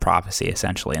self-fulfilling prophecy,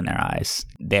 essentially, in their eyes.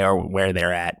 They are where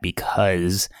they're at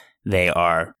because they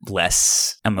are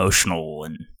less emotional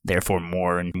and therefore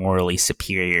more morally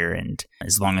superior. And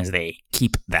as long as they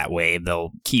keep that way,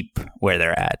 they'll keep where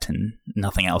they're at, and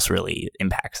nothing else really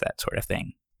impacts that sort of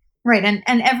thing. Right. And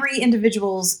every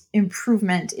individual's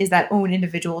improvement is that own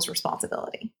individual's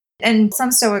responsibility. And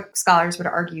some Stoic scholars would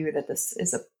argue that this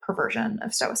is a perversion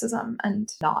of Stoicism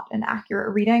and not an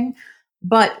accurate reading.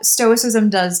 But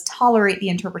Stoicism does tolerate the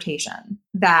interpretation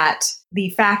that the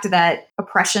fact that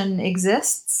oppression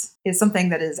exists is something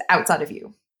that is outside of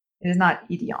you. It is not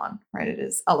idion, right? It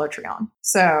is allotrion.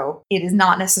 So it is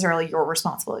not necessarily your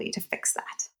responsibility to fix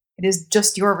that. It is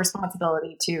just your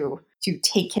responsibility to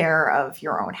take care of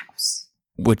your own house.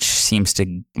 Which seems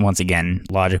to, once again,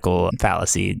 logical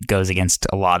fallacy, goes against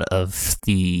a lot of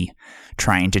the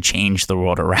trying to change the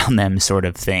world around them sort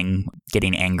of thing,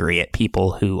 getting angry at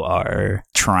people who are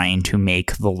trying to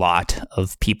make the lot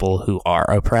of people who are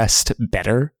oppressed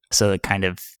better. So it kind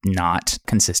of not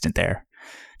consistent there.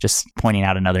 Just pointing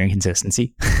out another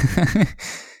inconsistency.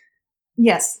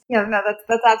 Yes. Yeah, no,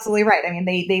 that's absolutely right. I mean,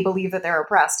 they believe that they're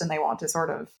oppressed and they want to sort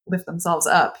of lift themselves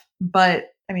up. But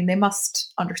I mean, they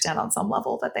must understand on some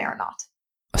level that they are not.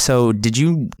 So did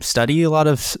you study a lot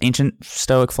of ancient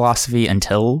Stoic philosophy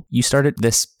until you started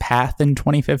this path in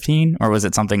 2015? Or was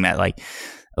it something that like,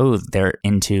 oh, they're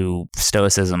into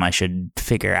Stoicism, I should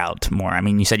figure out more? I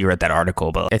mean, you said you read that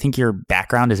article, but I think your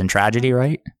background is in tragedy,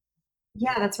 right?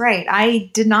 Yeah, that's right.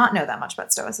 I did not know that much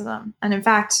about Stoicism. And in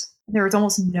fact, there was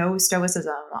almost no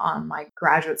Stoicism on my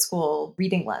graduate school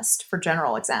reading list for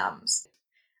general exams.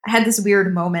 I had this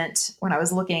weird moment when I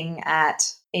was looking at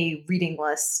a reading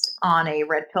list on a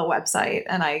Red Pill website,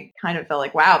 and I kind of felt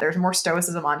like, wow, there's more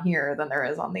Stoicism on here than there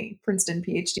is on the Princeton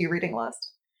PhD reading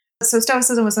list. So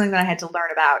Stoicism was something that I had to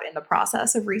learn about in the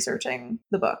process of researching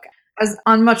the book. I was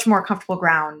on much more comfortable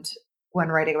ground when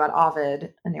writing about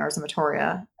Ovid and the Ars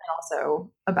Amatoria, and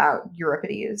also about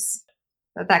Euripides.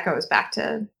 But that goes back to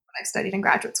when I studied in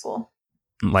graduate school.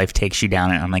 Life takes you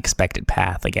down an unexpected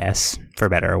path, I guess, for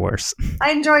better or worse.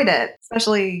 I enjoyed it,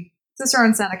 especially Cicero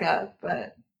and Seneca,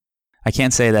 but I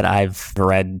can't say that I've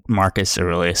read Marcus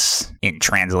Aurelius in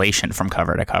translation from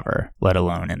cover to cover, let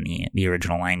alone in the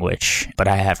original language, but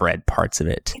I have read parts of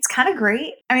it. It's kind of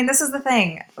great. I mean, this is the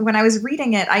thing. When I was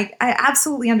reading it, I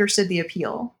absolutely understood the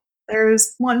appeal.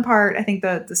 There's one part, I think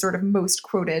the sort of most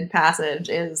quoted passage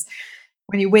is,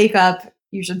 when you wake up,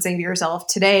 you should say to yourself,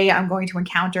 today I'm going to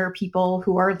encounter people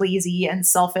who are lazy and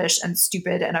selfish and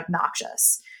stupid and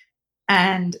obnoxious.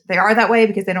 And they are that way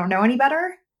because they don't know any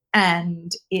better.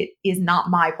 And it is not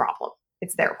my problem.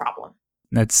 It's their problem.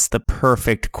 That's the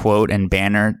perfect quote and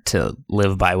banner to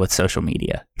live by with social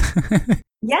media.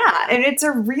 Yeah, and it's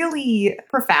a really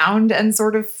profound and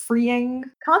sort of freeing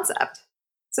concept.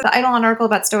 So the Eidolon article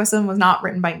about Stoicism was not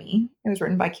written by me. It was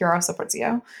written by Chiara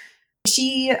Soporzio.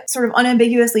 She sort of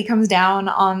unambiguously comes down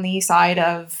on the side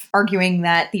of arguing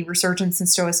that the resurgence in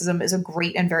Stoicism is a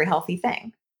great and very healthy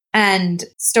thing. And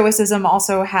Stoicism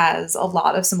also has a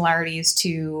lot of similarities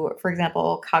to, for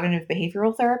example, cognitive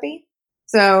behavioral therapy.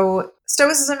 So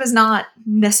Stoicism is not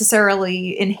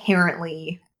necessarily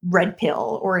inherently red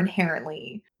pill or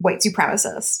inherently white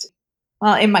supremacist.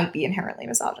 Well, it might be inherently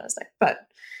misogynistic, but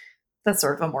that's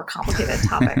sort of a more complicated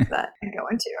topic that I go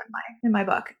into in my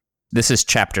book. This is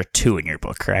chapter 2 in your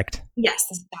book, correct? Yes,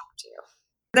 this is chapter 2.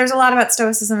 There's a lot about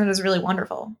Stoicism that is really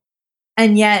wonderful.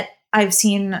 And yet I've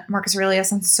seen Marcus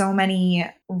Aurelius on so many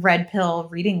red pill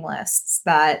reading lists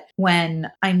that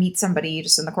when I meet somebody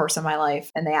just in the course of my life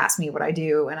and they ask me what I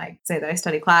do and I say that I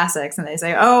study classics and they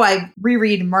say, oh, I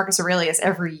reread Marcus Aurelius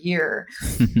every year.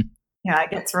 I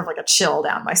get sort of like a chill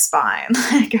down my spine.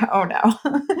 Like, oh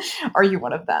no, are you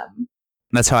one of them?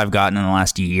 That's how I've gotten in the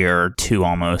last year or two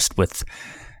almost with,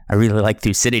 I really like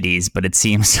Thucydides, but it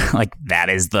seems like that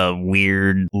is the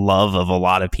weird love of a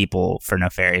lot of people for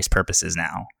nefarious purposes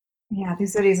now. Yeah,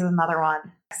 Thucydides is another one.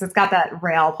 Because it's got that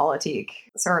realpolitik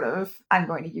sort of, I'm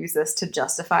going to use this to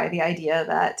justify the idea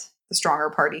that the stronger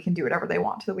party can do whatever they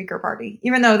want to the weaker party,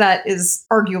 even though that is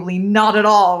arguably not at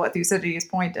all what Thucydides'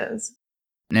 point is.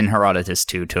 And Herodotus,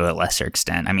 too, to a lesser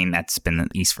extent. I mean, that's been the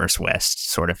East versus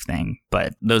West sort of thing.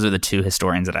 But those are the two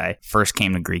historians that I first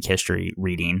came to Greek history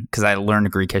reading, because I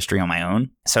learned Greek history on my own.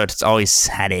 So it's always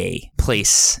had a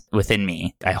place within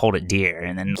me. I hold it dear.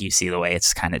 And then you see the way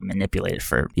it's kind of manipulated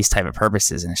for these type of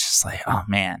purposes. And it's just like, oh,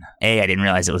 man. A, I didn't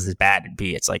realize it was this bad. And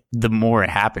B, it's like the more it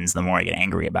happens, the more I get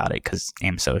angry about it because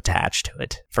I'm so attached to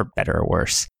it, for better or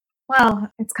worse. Well,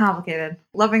 it's complicated.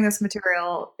 Loving this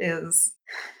material is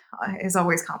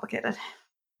always complicated.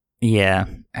 Yeah,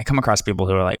 I come across people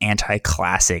who are like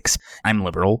anti-classics. I'm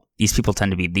liberal. These people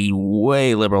tend to be the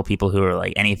way liberal people who are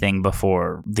like anything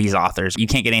before these authors. You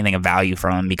can't get anything of value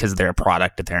from them because they're a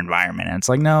product of their environment. And it's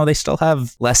like, no, they still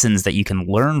have lessons that you can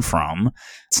learn from.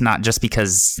 It's not just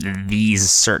because these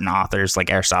certain authors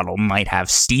like Aristotle might have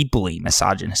steeply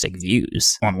misogynistic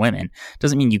views on women.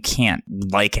 Doesn't mean you can't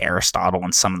like Aristotle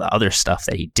and some of the other stuff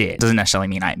that he did. Doesn't necessarily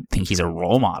mean I think he's a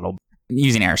role model.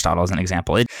 Using Aristotle as an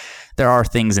example, there are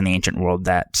things in the ancient world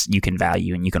that you can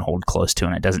value and you can hold close to,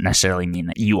 and it doesn't necessarily mean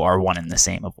that you are one and the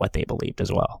same of what they believed as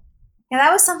well. Yeah,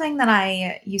 that was something that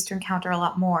I used to encounter a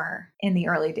lot more in the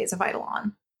early days of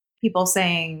Eidolon. People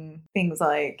saying things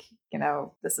like,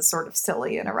 this is sort of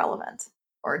silly and irrelevant,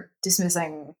 or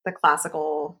dismissing the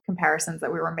classical comparisons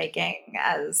that we were making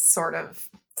as sort of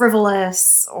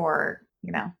frivolous, or,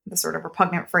 the sort of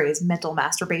repugnant phrase mental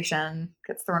masturbation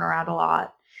gets thrown around a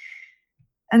lot.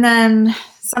 And then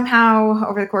somehow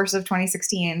over the course of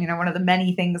 2016, one of the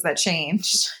many things that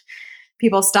changed,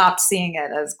 people stopped seeing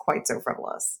it as quite so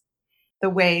frivolous. The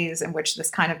ways in which this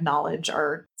kind of knowledge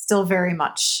are still very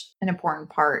much an important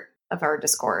part of our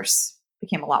discourse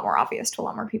became a lot more obvious to a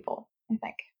lot more people, I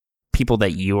think. People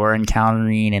that you are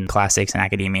encountering in classics and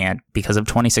academia because of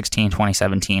 2016,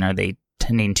 2017, are they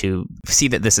tending to see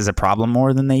that this is a problem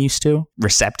more than they used to?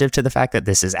 Receptive to the fact that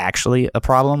this is actually a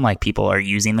problem? Like people are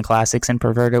using the classics in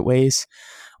perverted ways?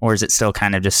 Or is it still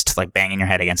kind of just like banging your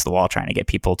head against the wall trying to get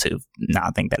people to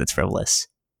not think that it's frivolous?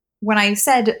 When I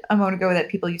said a moment ago that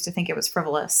people used to think it was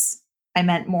frivolous, I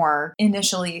meant more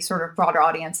initially sort of broader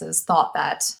audiences thought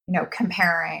that,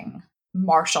 comparing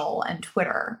Marshall and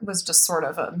Twitter was just sort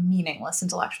of a meaningless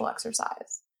intellectual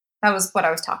exercise. That was what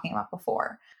I was talking about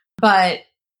before. But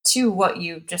to what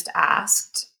you just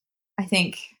asked, I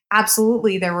think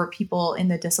absolutely there were people in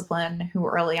the discipline who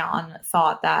early on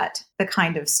thought that the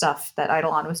kind of stuff that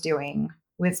Eidolon was doing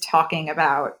with talking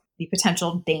about the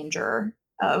potential danger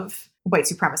of white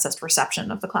supremacist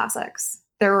reception of the classics,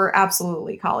 there were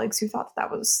absolutely colleagues who thought that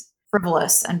was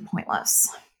frivolous and pointless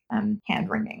and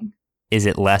hand-wringing. Is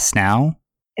it less now?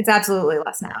 It's absolutely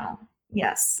less now,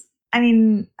 yes. I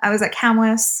mean, I was at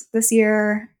CAMWIS this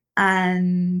year,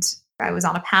 and I was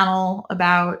on a panel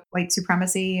about white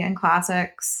supremacy and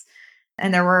classics,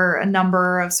 and there were a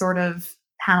number of sort of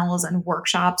panels and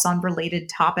workshops on related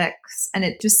topics. And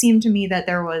it just seemed to me that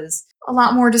there was a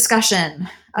lot more discussion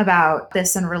about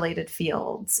this and related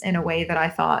fields in a way that I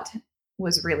thought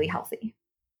was really healthy.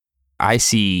 I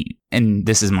see, and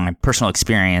this is my personal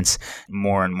experience,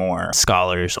 more and more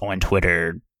scholars on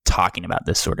Twitter talking about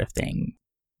this sort of thing.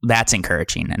 That's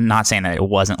encouraging. And not saying that it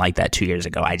wasn't like that 2 years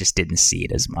ago. I just didn't see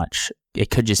it as much.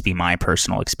 It could just be my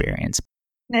personal experience.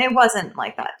 It wasn't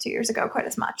like that 2 years ago quite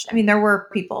as much. I mean, there were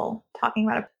people talking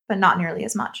about it, but not nearly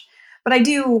as much. But I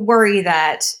do worry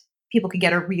that people could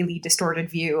get a really distorted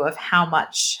view of how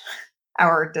much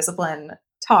our discipline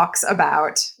talks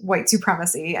about white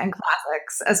supremacy and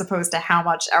classics as opposed to how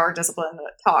much our discipline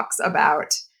talks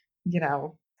about,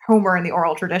 Homer and the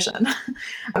oral tradition,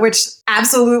 which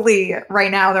absolutely right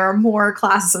now there are more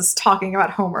classicists talking about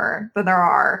Homer than there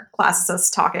are classicists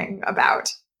talking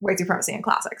about white supremacy and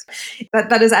classics.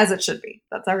 That is as it should be.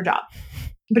 That's our job.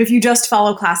 But if you just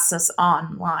follow classicists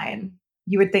online,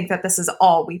 you would think that this is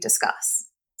all we discuss.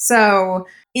 So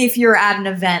if you're at an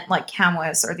event like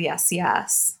CAMWIS or the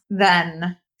SCS,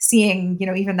 then seeing,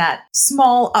 even that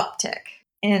small uptick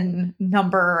in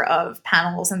number of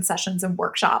panels and sessions and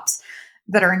workshops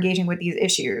that are engaging with these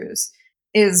issues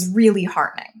is really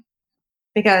heartening,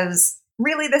 because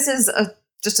really this is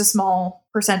just a small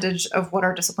percentage of what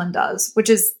our discipline does, which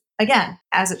is, again,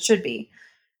 as it should be.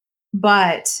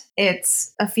 But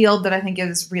it's a field that I think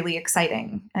is really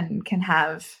exciting and can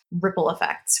have ripple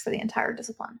effects for the entire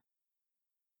discipline.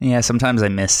 Yeah, sometimes I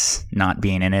miss not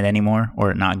being in it anymore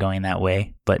or not going that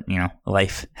way. But,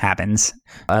 life happens.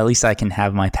 At least I can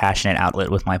have my passionate outlet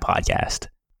with my podcast.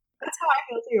 That's how I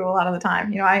feel too a lot of the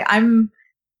time.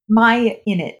 My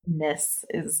in itness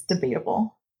is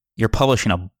debatable. You're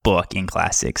publishing a book in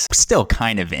classics, still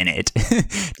kind of in it.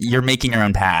 You're making your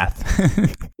own path.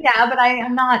 Yeah, but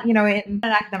I'm not, in an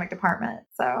academic department.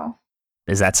 So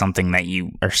is that something that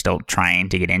you are still trying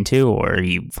to get into, or are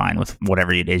you fine with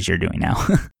whatever it is you're doing now?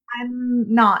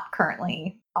 I'm not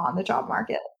currently on the job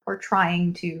market or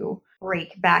trying to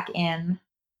break back in.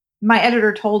 My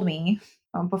editor told me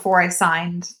before I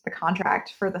signed the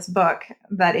contract for this book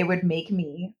that it would make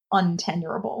me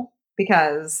untenurable,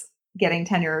 because getting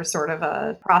tenure is sort of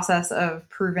a process of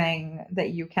proving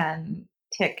that you can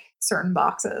tick certain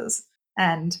boxes.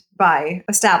 And by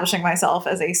establishing myself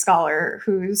as a scholar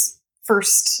whose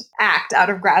first act out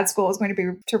of grad school is going to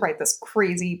be to write this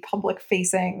crazy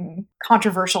public-facing,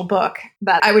 controversial book,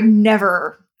 that I would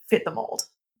never fit the mold.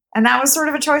 And that was sort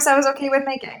of a choice I was okay with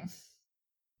making.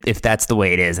 If that's the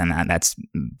way it is, and that's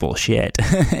bullshit.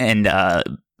 and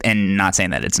not saying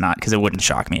that it's not, because it wouldn't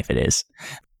shock me if it is.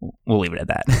 We'll leave it at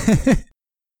that.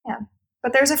 Yeah.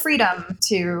 But there's a freedom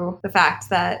to the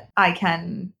fact that I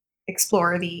can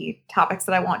explore the topics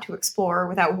that I want to explore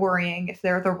without worrying if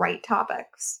they're the right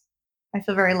topics. I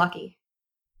feel very lucky.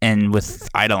 And with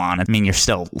Eidolon, you're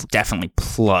still definitely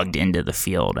plugged into the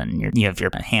field, and you have your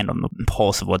hand on the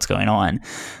pulse of what's going on.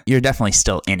 You're definitely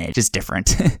still in it, just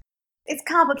different. It's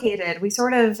complicated. We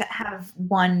sort of have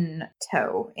one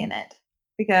toe in it,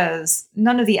 because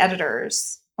none of the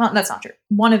editors, well, that's not true.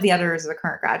 One of the editors is a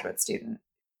current graduate student,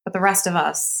 but the rest of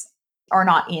us are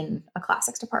not in a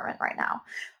classics department right now.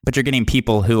 But you're getting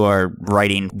people who are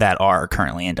writing that are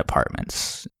currently in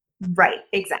departments. Right,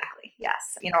 exactly.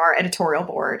 Yes. Our editorial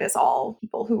board is all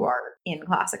people who are in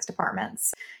classics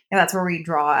departments. That's where we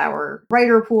draw our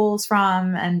writer pools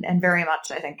from, and very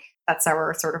much, I think, that's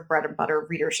our sort of bread and butter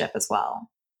readership as well.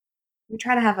 We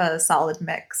try to have a solid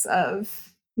mix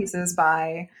of pieces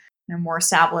by more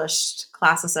established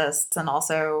classicists and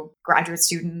also graduate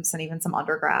students and even some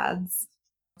undergrads.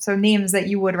 So names that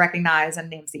you would recognize and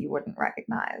names that you wouldn't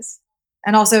recognize.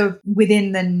 And also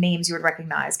within the names you would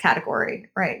recognize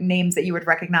category, right? Names that you would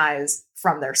recognize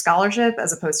from their scholarship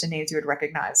as opposed to names you would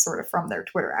recognize sort of from their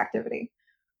Twitter activity.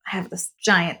 I have this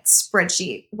giant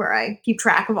spreadsheet where I keep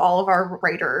track of all of our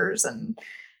writers and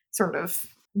sort of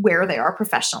where they are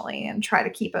professionally, and try to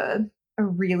keep a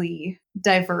really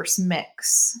diverse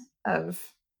mix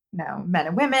of, men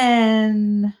and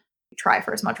women. We try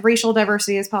for as much racial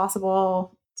diversity as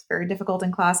possible. It's very difficult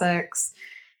in classics.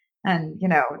 And,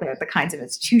 the kinds of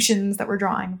institutions that we're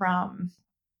drawing from.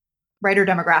 Writer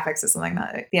demographics is something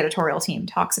that the editorial team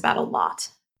talks about a lot.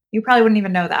 You probably wouldn't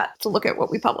even know that to look at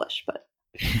what we publish, but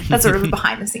that's sort of a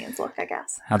behind the scenes look, I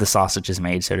guess. How the sausage is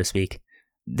made, so to speak.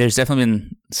 There's definitely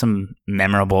been some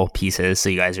memorable pieces, so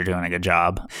you guys are doing a good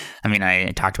job.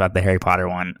 I talked about the Harry Potter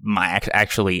one. My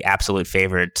actually absolute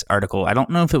favorite article, I don't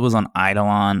know if it was on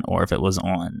Eidolon or if it was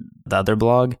on the other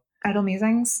blog. Idle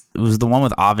Musings? It was the one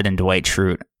with Ovid and Dwight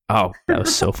Schrute. Oh, that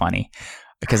was so funny.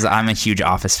 Because I'm a huge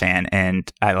Office fan,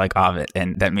 and I like Ovid,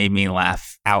 and that made me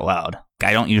laugh out loud.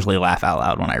 I don't usually laugh out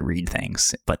loud when I read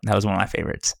things, but that was one of my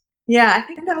favorites. Yeah, I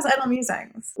think that was Idle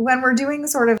Musings. When we're doing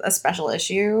sort of a special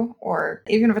issue, or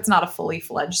even if it's not a fully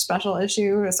fledged special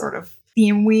issue, a sort of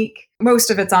theme week, most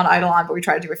of it's on Eidolon, but we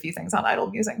try to do a few things on Idle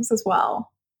Musings as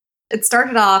well. It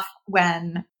started off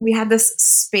when we had this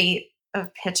spate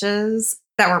of pitches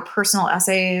that were personal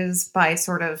essays by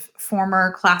sort of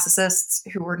former classicists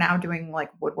who were now doing like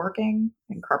woodworking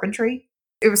and carpentry.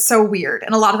 It was so weird.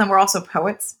 And a lot of them were also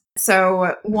poets.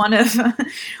 So one of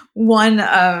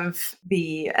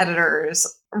the editors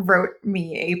wrote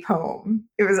me a poem.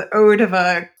 It was an ode of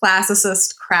a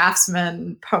classicist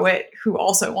craftsman poet who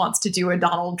also wants to do a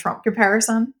Donald Trump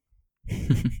comparison.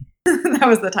 That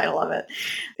was the title of it.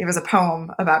 It was a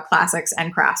poem about classics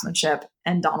and craftsmanship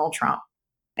and Donald Trump.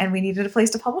 And we needed a place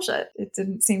to publish it. It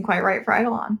didn't seem quite right for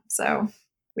Eidolon. So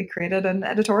we created an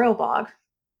editorial blog.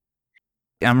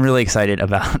 I'm really excited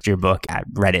about your book. I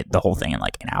read it, the whole thing, in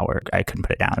like an hour. I couldn't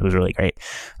put it down. It was really great.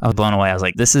 I was blown away. I was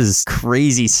like, this is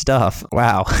crazy stuff.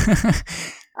 Wow.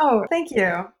 Oh, thank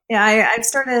you. Yeah, I've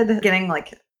started getting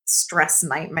like stress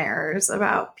nightmares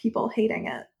about people hating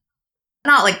it.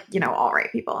 Not like, all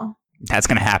right people. That's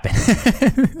going to happen.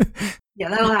 Yeah,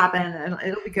 that'll happen. And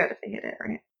it'll be good if they hate it,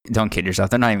 right? Don't kid yourself.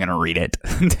 They're not even going to read it.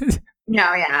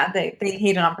 No, yeah, they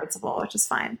hate it on principle, which is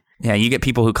fine. Yeah, you get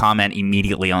people who comment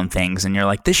immediately on things and you're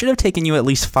like, this should have taken you at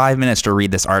least 5 minutes to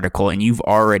read this article and you've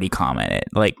already commented.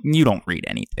 Like, you don't read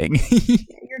anything.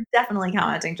 You're definitely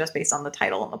commenting just based on the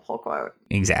title and the pull quote.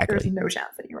 Exactly. There's no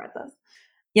chance that you read this.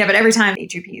 Yeah, but every time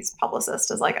HUP's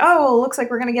publicist is like, oh, it looks like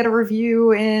we're going to get a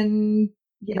review in,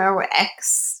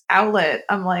 X outlet,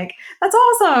 I'm like, that's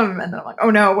awesome. And then I'm like, oh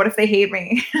no, what if they hate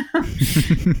me?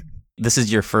 This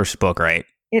is your first book, right?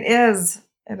 It is.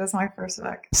 It is my first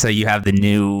book. So you have the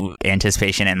new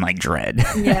anticipation and like dread.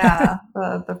 Yeah,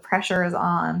 the pressure is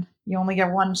on. You only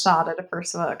get one shot at a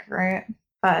first book, right?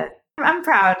 But I'm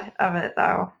proud of it,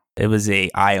 though. It was a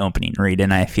eye-opening read,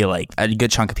 and I feel like a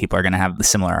good chunk of people are going to have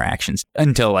similar reactions.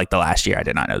 Until like the last year, I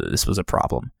did not know that this was a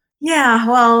problem. Yeah,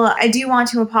 well, I do want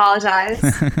to apologize.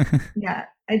 Yeah,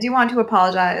 I do want to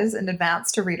apologize in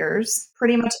advance to readers.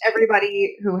 Pretty much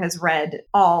everybody who has read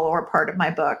all or part of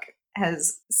my book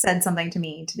has said something to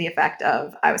me to the effect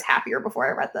of, I was happier before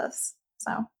I read this.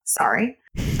 So, sorry.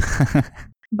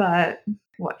 But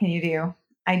what can you do?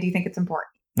 I do think it's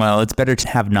important. Well, it's better to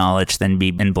have knowledge than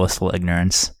be in blissful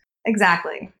ignorance.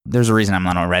 Exactly. There's a reason I'm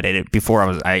not on Reddit. Before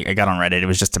I got on Reddit, it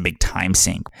was just a big time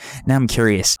sink. Now I'm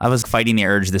curious. I was fighting the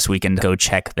urge this weekend to go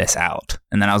check this out.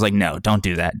 And then I was like, no, don't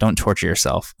do that. Don't torture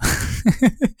yourself. Yeah,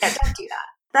 don't do that.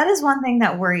 That is one thing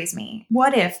that worries me.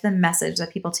 What if the message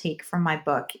that people take from my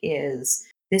book is,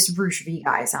 this Roosh V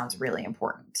guy sounds really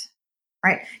important,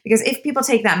 right? Because if people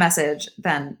take that message,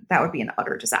 then that would be an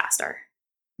utter disaster.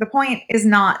 The point is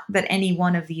not that any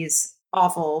one of these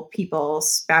awful people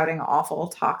spouting awful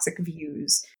toxic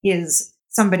views is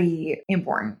somebody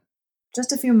important.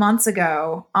 Just a few months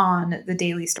ago on the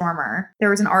Daily Stormer, there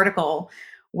was an article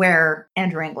where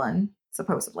Andrew Anglin,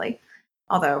 supposedly,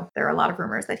 although there are a lot of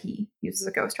rumors that he uses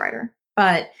a ghostwriter,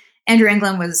 but Andrew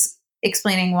Anglin was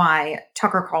explaining why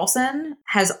Tucker Carlson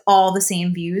has all the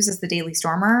same views as the Daily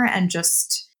Stormer and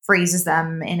just phrases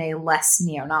them in a less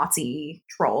neo-Nazi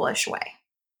trollish way.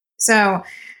 So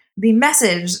the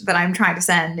message that I'm trying to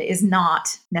send is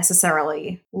not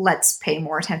necessarily, let's pay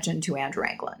more attention to Andrew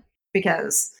Anglin,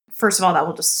 because first of all, that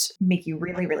will just make you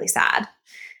really, really sad.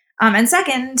 And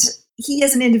second, he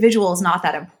as an individual is not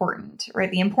that important,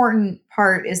 right? The important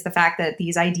part is the fact that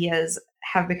these ideas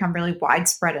have become really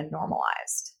widespread and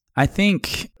normalized. I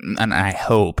think, and I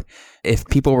hope, if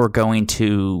people were going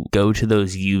to go to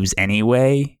those views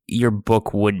anyway, your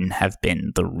book wouldn't have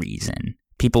been the reason.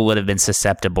 People would have been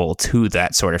susceptible to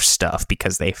that sort of stuff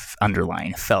because they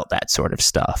underlying felt that sort of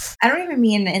stuff. I don't even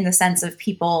mean in the sense of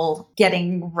people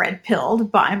getting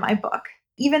red-pilled by my book.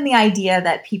 Even the idea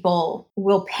that people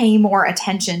will pay more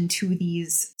attention to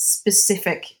these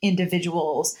specific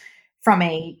individuals from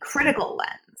a critical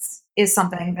lens is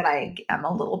something that I am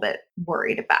a little bit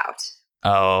worried about.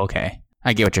 Oh, okay.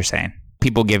 I get what you're saying.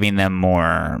 People giving them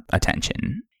more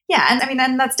attention. Yeah, and I mean,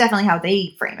 and that's definitely how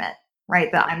they frame it,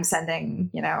 right? That I'm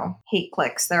sending, hate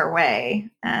clicks their way,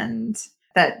 and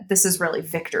that this is really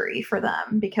victory for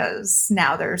them because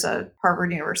now there's a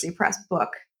Harvard University Press book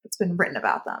that's been written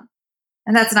about them.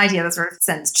 And that's an idea that sort of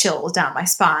sends chills down my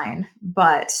spine.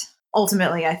 But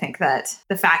ultimately, I think that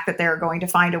the fact that they're going to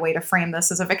find a way to frame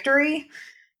this as a victory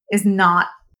is not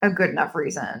a good enough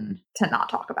reason to not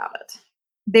talk about it.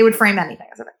 They would frame anything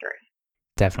as a victory.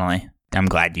 Definitely. I'm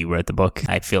glad you wrote the book.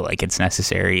 I feel like it's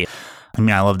necessary. I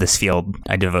mean, I love this field.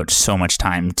 I devote so much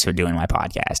time to doing my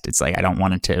podcast. It's like I don't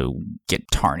want it to get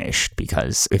tarnished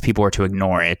because if people were to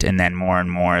ignore it and then more and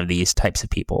more of these types of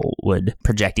people would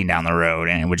projecting down the road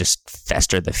and it would just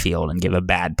fester the field and give a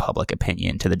bad public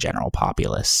opinion to the general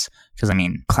populace. Because, I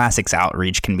mean, classics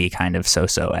outreach can be kind of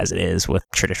so-so as it is with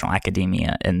traditional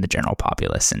academia and the general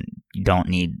populace. And you don't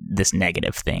need this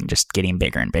negative thing just getting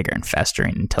bigger and bigger and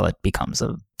festering until it becomes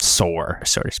a sore,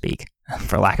 so to speak,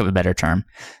 for lack of a better term,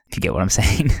 if you get what I'm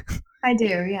saying. I do,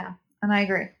 yeah. And I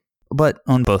agree. But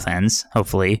on both ends,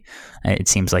 hopefully, it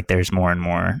seems like there's more and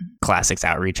more classics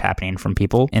outreach happening from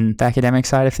people in the academic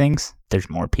side of things.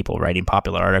 There's more people writing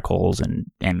popular articles and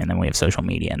then we have social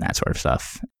media and that sort of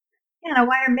stuff. Yeah, and a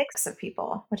wider mix of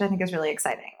people, which I think is really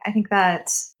exciting. I think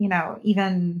that,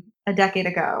 even a decade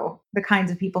ago, the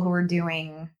kinds of people who were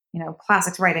doing,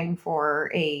 classics writing for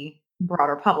a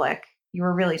broader public, you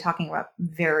were really talking about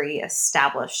very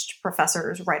established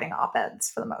professors writing op-eds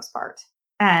for the most part.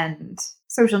 And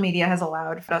social media has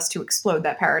allowed for us to explode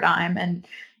that paradigm. And,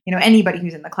 anybody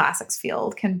who's in the classics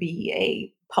field can be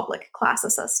a public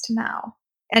classicist now.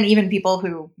 And even people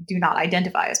who do not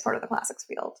identify as part of the classics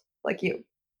field, like you.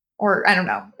 Or I don't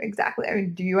know exactly. I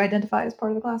mean, do you identify as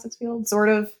part of the classics field? Sort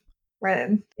of. Right.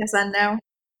 Yes and no.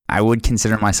 I would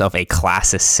consider myself a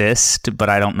classicist, but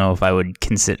I don't know if I would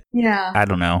consider. Yeah. I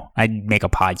don't know. I'd make a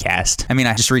podcast. I mean,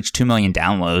 I just reached 2 million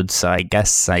downloads, so I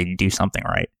guess I do something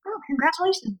right. Oh,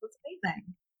 congratulations. That's amazing.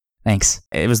 Thanks.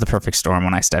 It was the perfect storm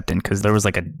when I stepped in because there was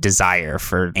like a desire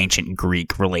for ancient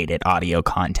Greek related audio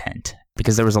content.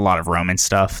 Because there was a lot of Roman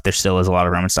stuff. There still is a lot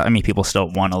of Roman stuff. I mean, people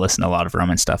still want to listen to a lot of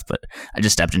Roman stuff, but I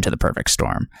just stepped into the perfect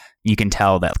storm. You can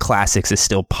tell that classics is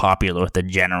still popular with the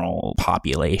general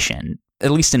population,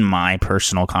 at least in my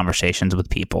personal conversations with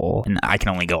people, and I can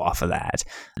only go off of that.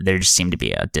 There just seemed to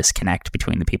be a disconnect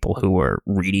between the people who were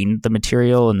reading the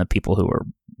material and the people who were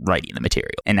writing the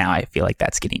material. And now I feel like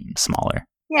that's getting smaller.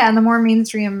 Yeah, and the more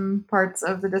mainstream parts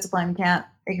of the discipline can't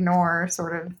ignore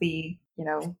sort of the,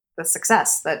 the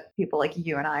success that people like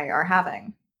you and I are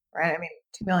having, right? I mean,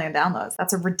 2 million downloads,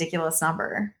 that's a ridiculous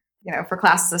number, for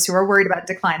classicists who are worried about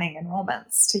declining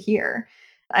enrollments to hear.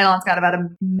 Eidolon's got about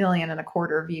 1.25 million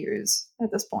views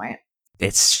at this point.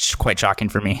 It's quite shocking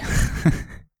for me.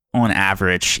 On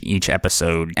average, each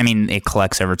episode, I mean, it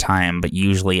collects over time, but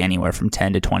usually anywhere from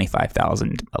 10 to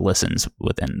 25,000 listens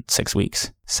within 6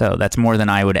 weeks. So that's more than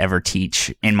I would ever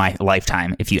teach in my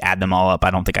lifetime. If you add them all up,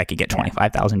 I don't think I could get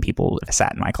 25,000 people if I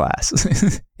sat in my class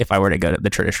if I were to go to the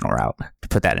traditional route, to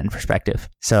put that in perspective.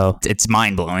 So it's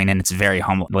mind blowing and it's very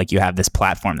humble. Like, you have this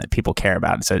platform that people care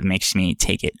about. So it makes me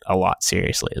take it a lot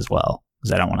seriously as well,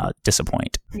 because I don't want to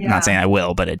disappoint. Yeah. I'm not saying I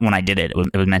will, but when I did it,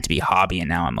 it was meant to be a hobby. And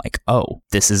now I'm like, oh,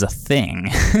 this is a thing.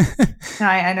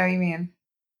 I know what you mean.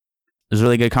 It was a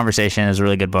really good conversation. It was a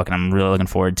really good book. And I'm really looking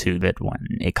forward to it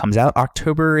when it comes out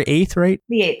October 8th, right?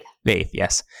 The 8th. The 8th,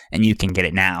 yes. And you can get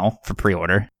it now for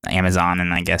pre-order. Amazon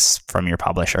and I guess from your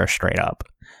publisher straight up,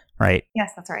 right?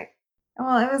 Yes, that's right.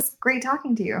 Well, it was great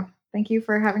talking to you. Thank you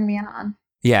for having me on.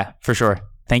 Yeah, for sure.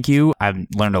 Thank you. I've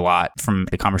learned a lot from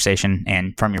the conversation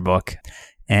and from your book,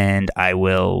 and I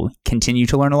will continue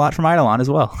to learn a lot from Eidolon as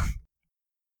well.